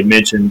 they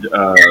mentioned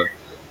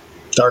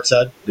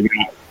Darkseid.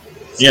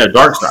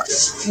 Darkseid.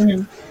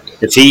 Mm-hmm.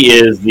 Because he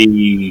is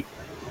the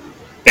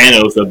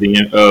Thanos of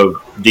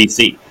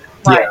DC.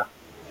 Right. Yeah.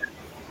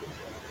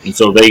 Mm-hmm. And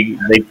so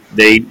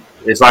they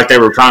it's like they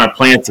were trying to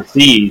plant the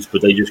seeds,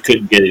 but they just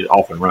couldn't get it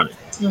off and running.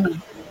 Mm-hmm.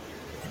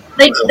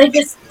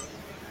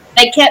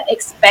 They kept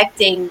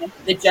expecting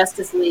the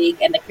Justice League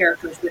and the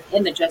characters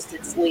within the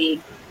Justice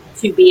League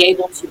to be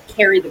able to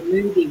carry the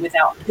movie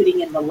without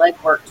putting in the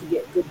legwork to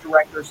get good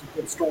directors and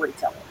good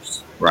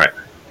storytellers. Right.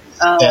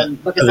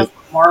 Because that's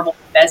what Marvel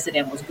invested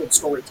in was good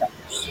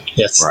storytellers.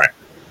 Yes. Right.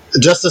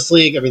 Justice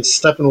League. I mean,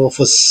 Steppenwolf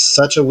was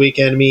such a weak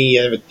enemy.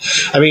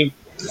 I mean,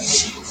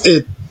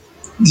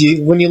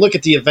 when you look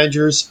at the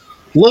Avengers,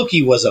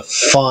 Loki was a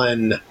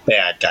fun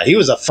bad guy. He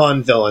was a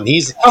fun villain.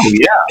 He's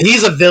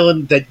a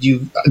villain that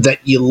you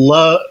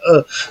love,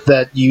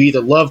 that you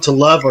either love to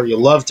love or you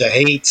love to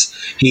hate.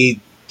 He's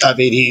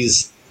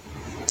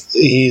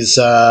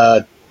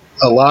a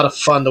lot of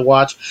fun to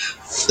watch.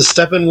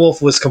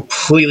 Steppenwolf was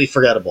completely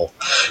forgettable.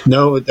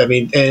 No, I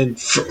mean, and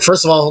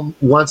first of all,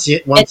 once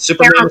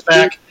Superman was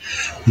back,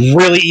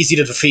 really easy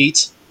to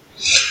defeat.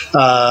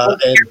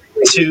 And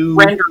two,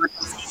 rendered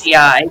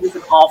CGI. It was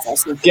an awful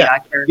CGI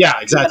character.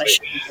 Yeah, exactly.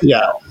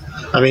 Yeah,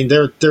 I mean,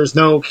 there's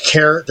no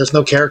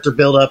character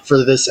build up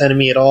for this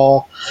enemy at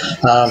all.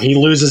 He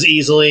loses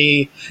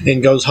easily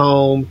and goes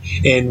home,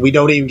 and we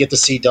don't even get to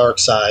see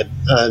Darkseid,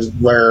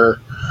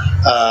 where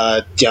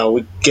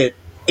we get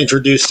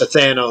introduced to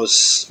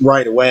Thanos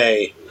right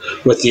away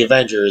with the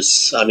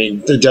Avengers. I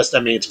mean,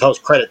 it's a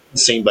post credit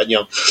scene, but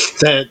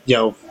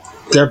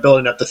they're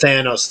building up the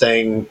Thanos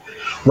thing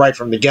right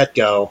from the get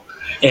go.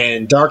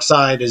 And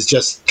Darkseid is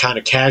just kind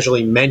of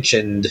casually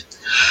mentioned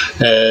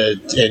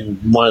in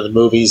one of the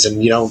movies,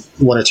 and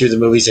one or two of the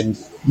movies, and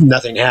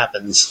nothing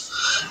happens.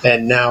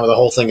 And now the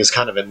whole thing is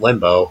kind of in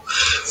limbo.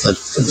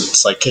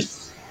 It's like,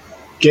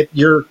 get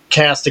your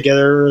cast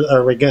together,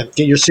 or get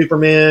your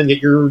Superman,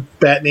 get your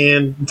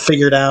Batman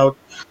figured out.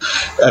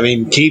 I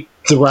mean, keep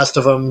the rest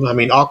of them. I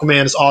mean,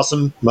 Aquaman is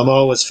awesome.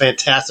 Momoa is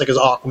fantastic as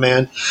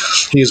Aquaman.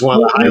 He's one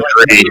of the highlights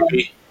of the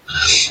movie.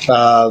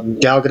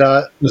 Gal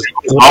Gadot.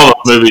 All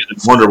the movies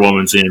that Wonder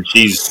Woman's in,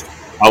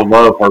 I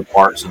love her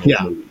parts in the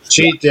movies.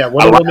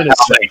 Wonder Woman is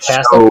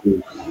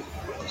fantastic.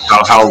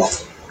 How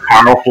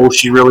powerful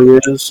she really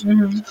is.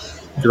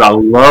 Because I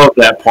love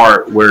that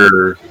part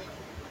where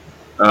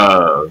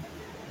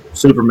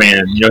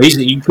Superman,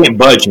 you can't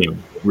budge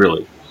him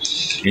really,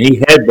 and he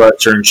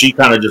headbutts her, and she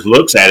kind of just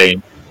looks at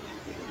him,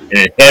 and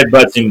it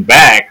headbutts him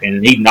back,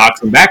 and he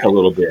knocks him back a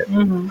little bit.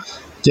 I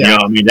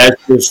mean,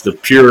 that's just the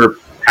pure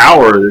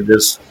power that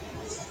this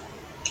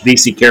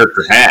DC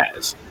character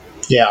has.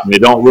 Yeah, they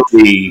don't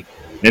really,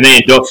 and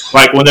then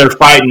like when they're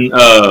fighting,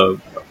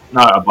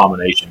 not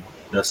Abomination.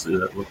 That's in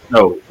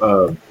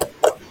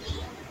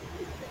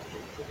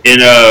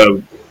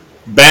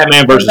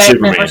Batman versus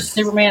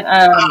Superman.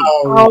 I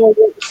know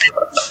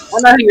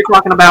who you're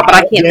talking about, but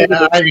I can't think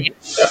of the name.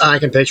 I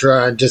can picture.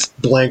 I just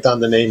blanked on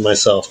the name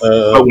myself.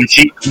 When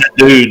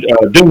Doomsday. Yeah.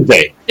 When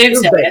Doomsday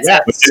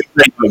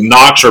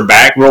knocks her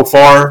back real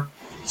far,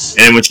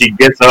 and when she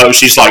gets up,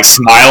 she's like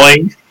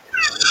smiling.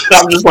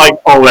 I'm just like,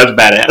 oh, that's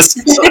badass.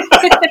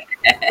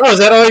 Is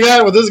that all you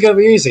got? Well, this is gonna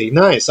be easy.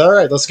 Nice. All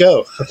right, let's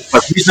go.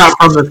 But he's not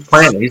from this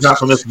planet. He's not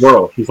from this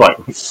world. He's like,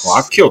 well,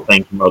 I've killed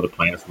things from other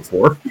planets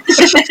before.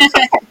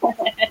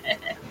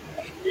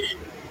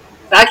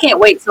 I can't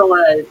wait till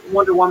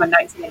Wonder Woman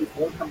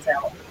 1984 comes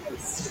out,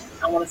 because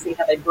I want to see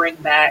how they bring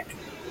back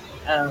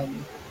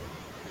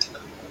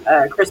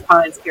Chris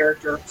Pine's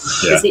character.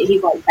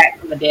 He's like back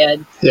from the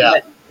dead.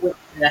 Yeah. What's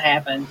going to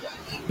happen?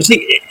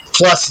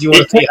 Plus, you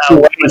want to see how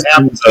it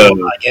happens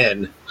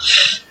again.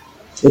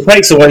 It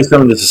takes away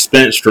some of the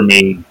suspense for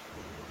me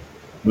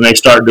when they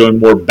start doing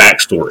more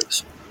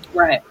backstories.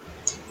 Right.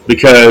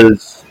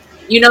 Because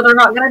they're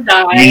not going to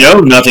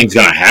die. Nothing's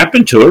going to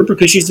happen to her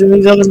because she's in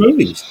these other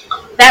movies.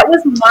 That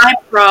was my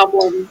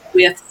problem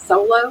with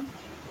Solo,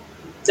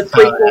 the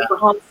prequel for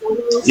Han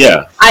Solo.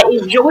 Yeah. I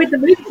enjoyed the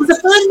movie. It was a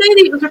fun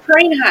movie. It was a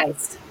train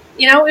heist.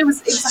 It was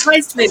a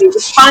heist movie. It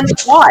was fun to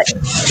watch.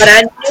 But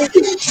I knew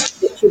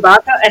that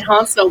Chewbacca and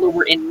Han Solo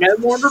were in no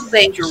mortal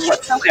danger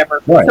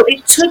whatsoever. Right. So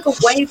it took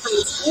away from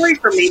the story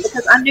for me,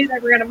 because I knew they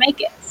were going to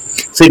make it.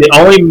 See,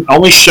 the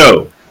only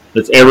show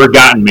that's ever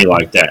gotten me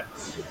like that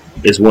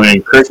is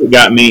when Cricket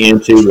got me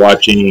into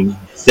watching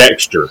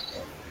Dexter.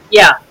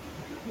 Yeah.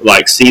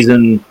 Like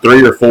season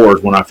 3 or 4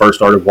 is when I first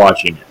started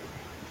watching it.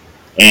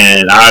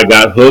 And I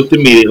got hooked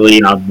immediately,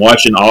 and I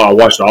watched it all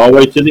the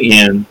way to the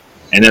end.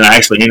 And then I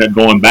actually ended up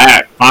going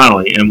back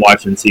finally and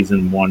watching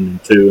season 1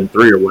 and 2 and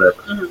 3 or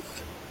whatever.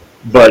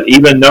 Mm-hmm. But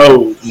even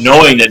though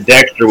knowing that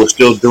Dexter was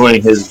still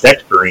doing his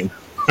Dextering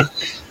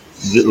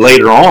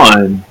later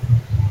on,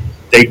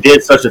 they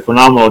did such a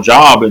phenomenal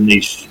job in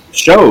these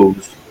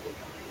shows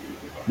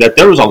that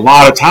there was a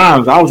lot of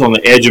times I was on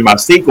the edge of my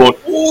seat going,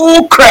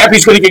 "Oh crap,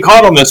 he's going to get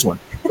caught on this one,"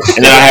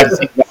 and then I had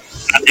to,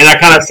 and I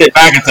kind of sit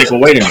back and think, "Well,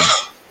 wait a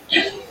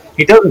minute."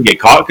 He doesn't get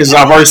caught because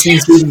I've already seen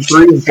season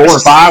 3 and 4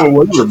 and 5 or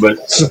whatever. But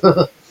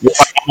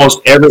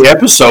almost every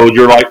episode,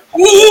 you're like,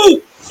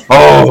 "Ooh!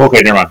 Oh,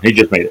 okay, never mind. He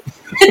just made it."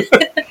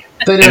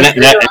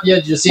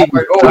 You just see,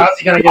 like, oh, how's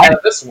he going to get out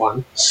of this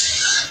one?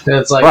 And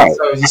it's like, right.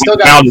 So he's still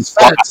got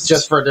suspense,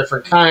 just for a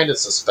different kind of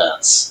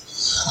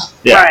suspense.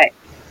 Yeah. Right.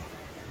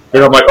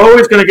 And I'm like, oh,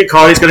 he's going to get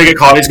caught. He's going to get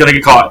caught. He's going to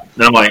get caught.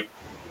 And I'm like,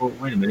 well,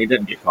 wait a minute, he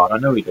didn't get caught. I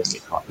know he didn't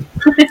get caught.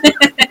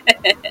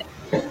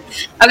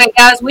 Okay,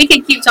 guys, we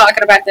could keep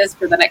talking about this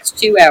for the next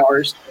 2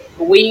 hours.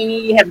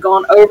 We have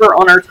gone over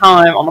on our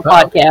time on the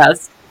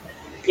podcast.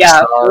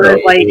 Yeah,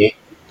 we're like,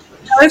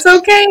 no, it's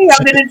okay.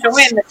 I've been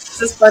enjoying this. It's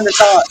just fun to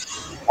talk.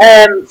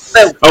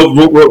 But I'm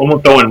going to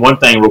throw in one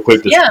thing real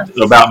quick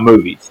about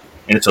movies.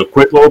 And it's a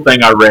quick little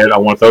thing I read. I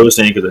want to throw this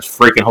in because it's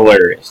freaking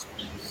hilarious.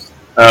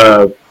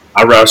 I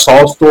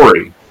saw a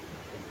story,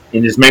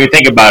 and it just made me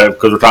think about it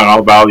because we're talking all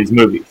about all these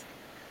movies.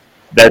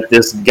 That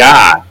this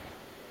guy,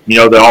 you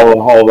know,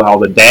 all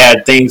the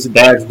dad things that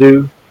dads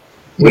do.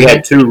 We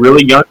had 2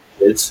 really young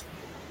kids,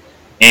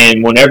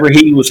 and whenever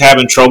he was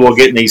having trouble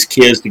getting these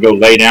kids to go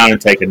lay down and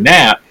take a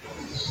nap,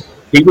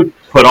 he would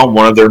put on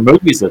one of their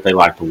movies that they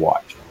like to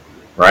watch,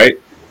 right?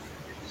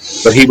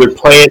 But he would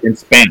play it in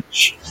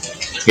Spanish.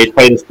 He'd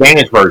play the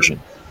Spanish version.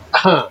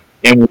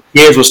 And when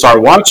kids would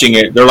start watching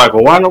it, they're like,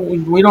 well, why don't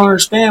we don't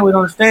understand. We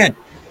don't understand.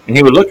 And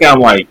he would look at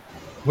them like,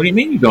 what do you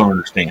mean you don't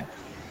understand?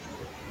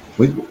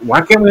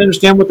 Why can't we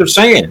understand what they're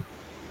saying?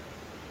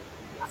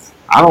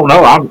 I don't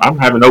know. I'm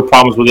having no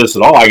problems with this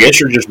at all. I guess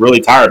you're just really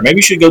tired. Maybe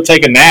you should go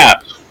take a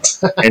nap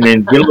and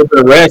then get a little bit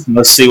of rest and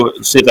let's see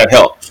if that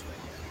helps.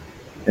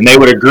 And they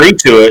would agree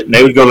to it, and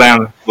they would go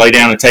down, lay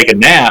down and take a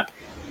nap.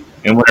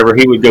 And whenever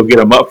he would go get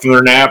them up from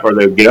their nap or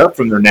they would get up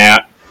from their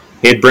nap,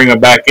 he'd bring them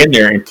back in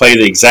there and play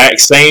the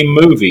exact same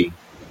movie,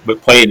 but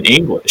play it in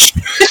English.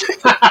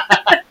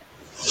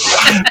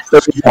 So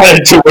he got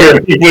it to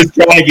where he was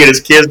trying to get his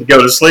kids to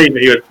go to sleep,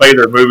 and he would play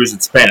their movies in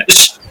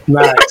Spanish.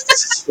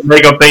 Nice.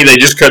 Make them think they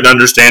just couldn't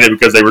understand it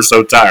because they were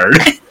so tired.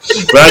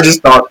 But I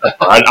just thought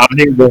I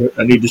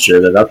need to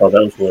share that. I thought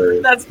that was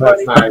hilarious. that's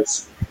funny.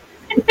 Nice.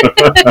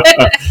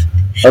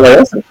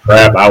 That's some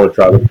crap I would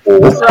try to pull.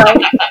 Right.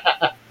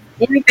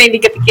 Anything to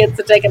get the kids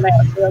to take a nap.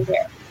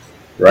 Okay.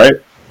 Right?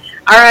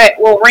 All right.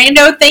 Well,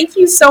 Rando, thank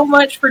you so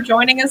much for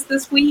joining us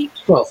this week.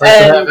 Well,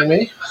 thanks for having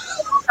me.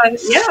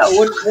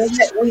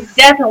 We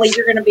definitely,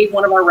 you're going to be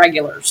one of our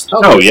regulars.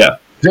 Oh yeah.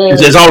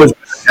 It's always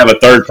good to have a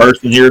third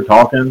person here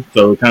talking,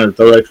 so kind of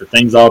throw extra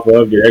things off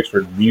of, get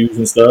extra views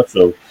and stuff.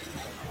 So,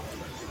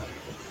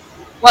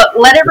 well,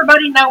 let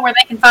everybody know where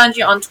they can find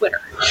you on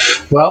Twitter.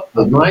 Well,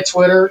 my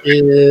Twitter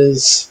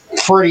is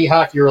pretty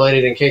hockey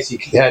related, in case you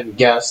hadn't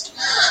guessed,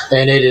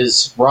 and it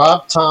is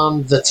Rob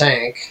Tom the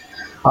Tank,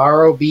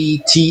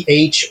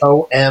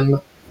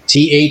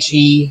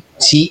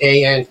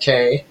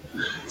 ROBTHOMTHETANK,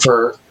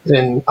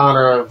 in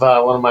honor of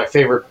one of my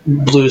favorite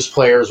blues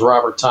players,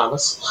 Robert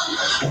Thomas.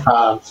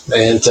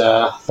 And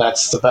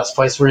that's the best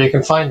place where you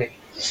can find me.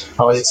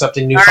 Always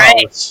accepting new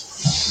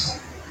followers.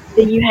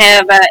 Do you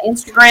have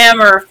Instagram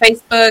or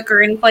Facebook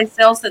or any place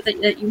else that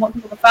you want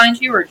people to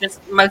find you, or just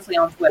mostly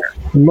on Twitter?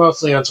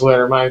 Mostly on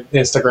Twitter. My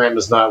Instagram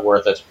is not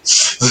worth it.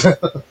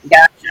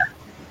 Gotcha.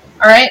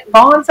 All right,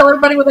 Vaughn, tell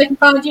everybody where they can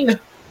find you.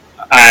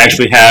 I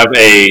actually have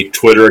a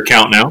Twitter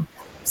account now.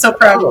 So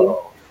proud of you.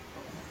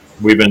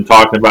 We've been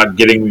talking about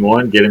getting me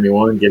one. We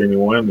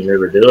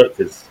never do it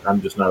because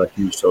I'm just not a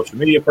huge social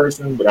media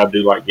person, but I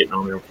do like getting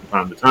on there from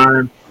time to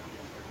time.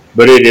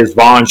 But it is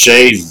Vaughn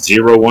Shays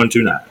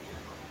 0129.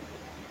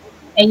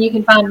 And you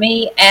can find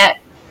me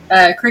at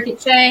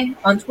Cricket Shay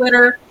on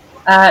Twitter,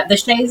 the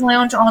Shays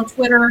Lounge on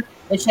Twitter,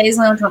 the Shays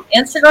Lounge on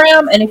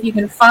Instagram, and if you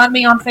can find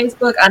me on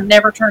Facebook, I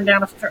never turn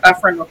down a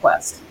friend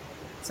request.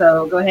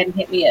 So go ahead and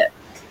hit me up.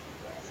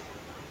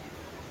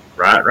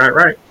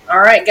 Right. All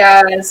right,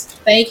 guys.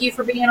 Thank you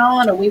for being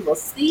on, and we will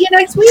see you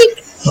next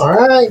week. All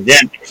right.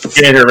 Yeah,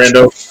 get in here,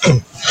 Rando.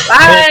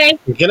 Bye.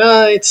 Good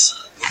night.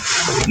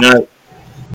 Good night.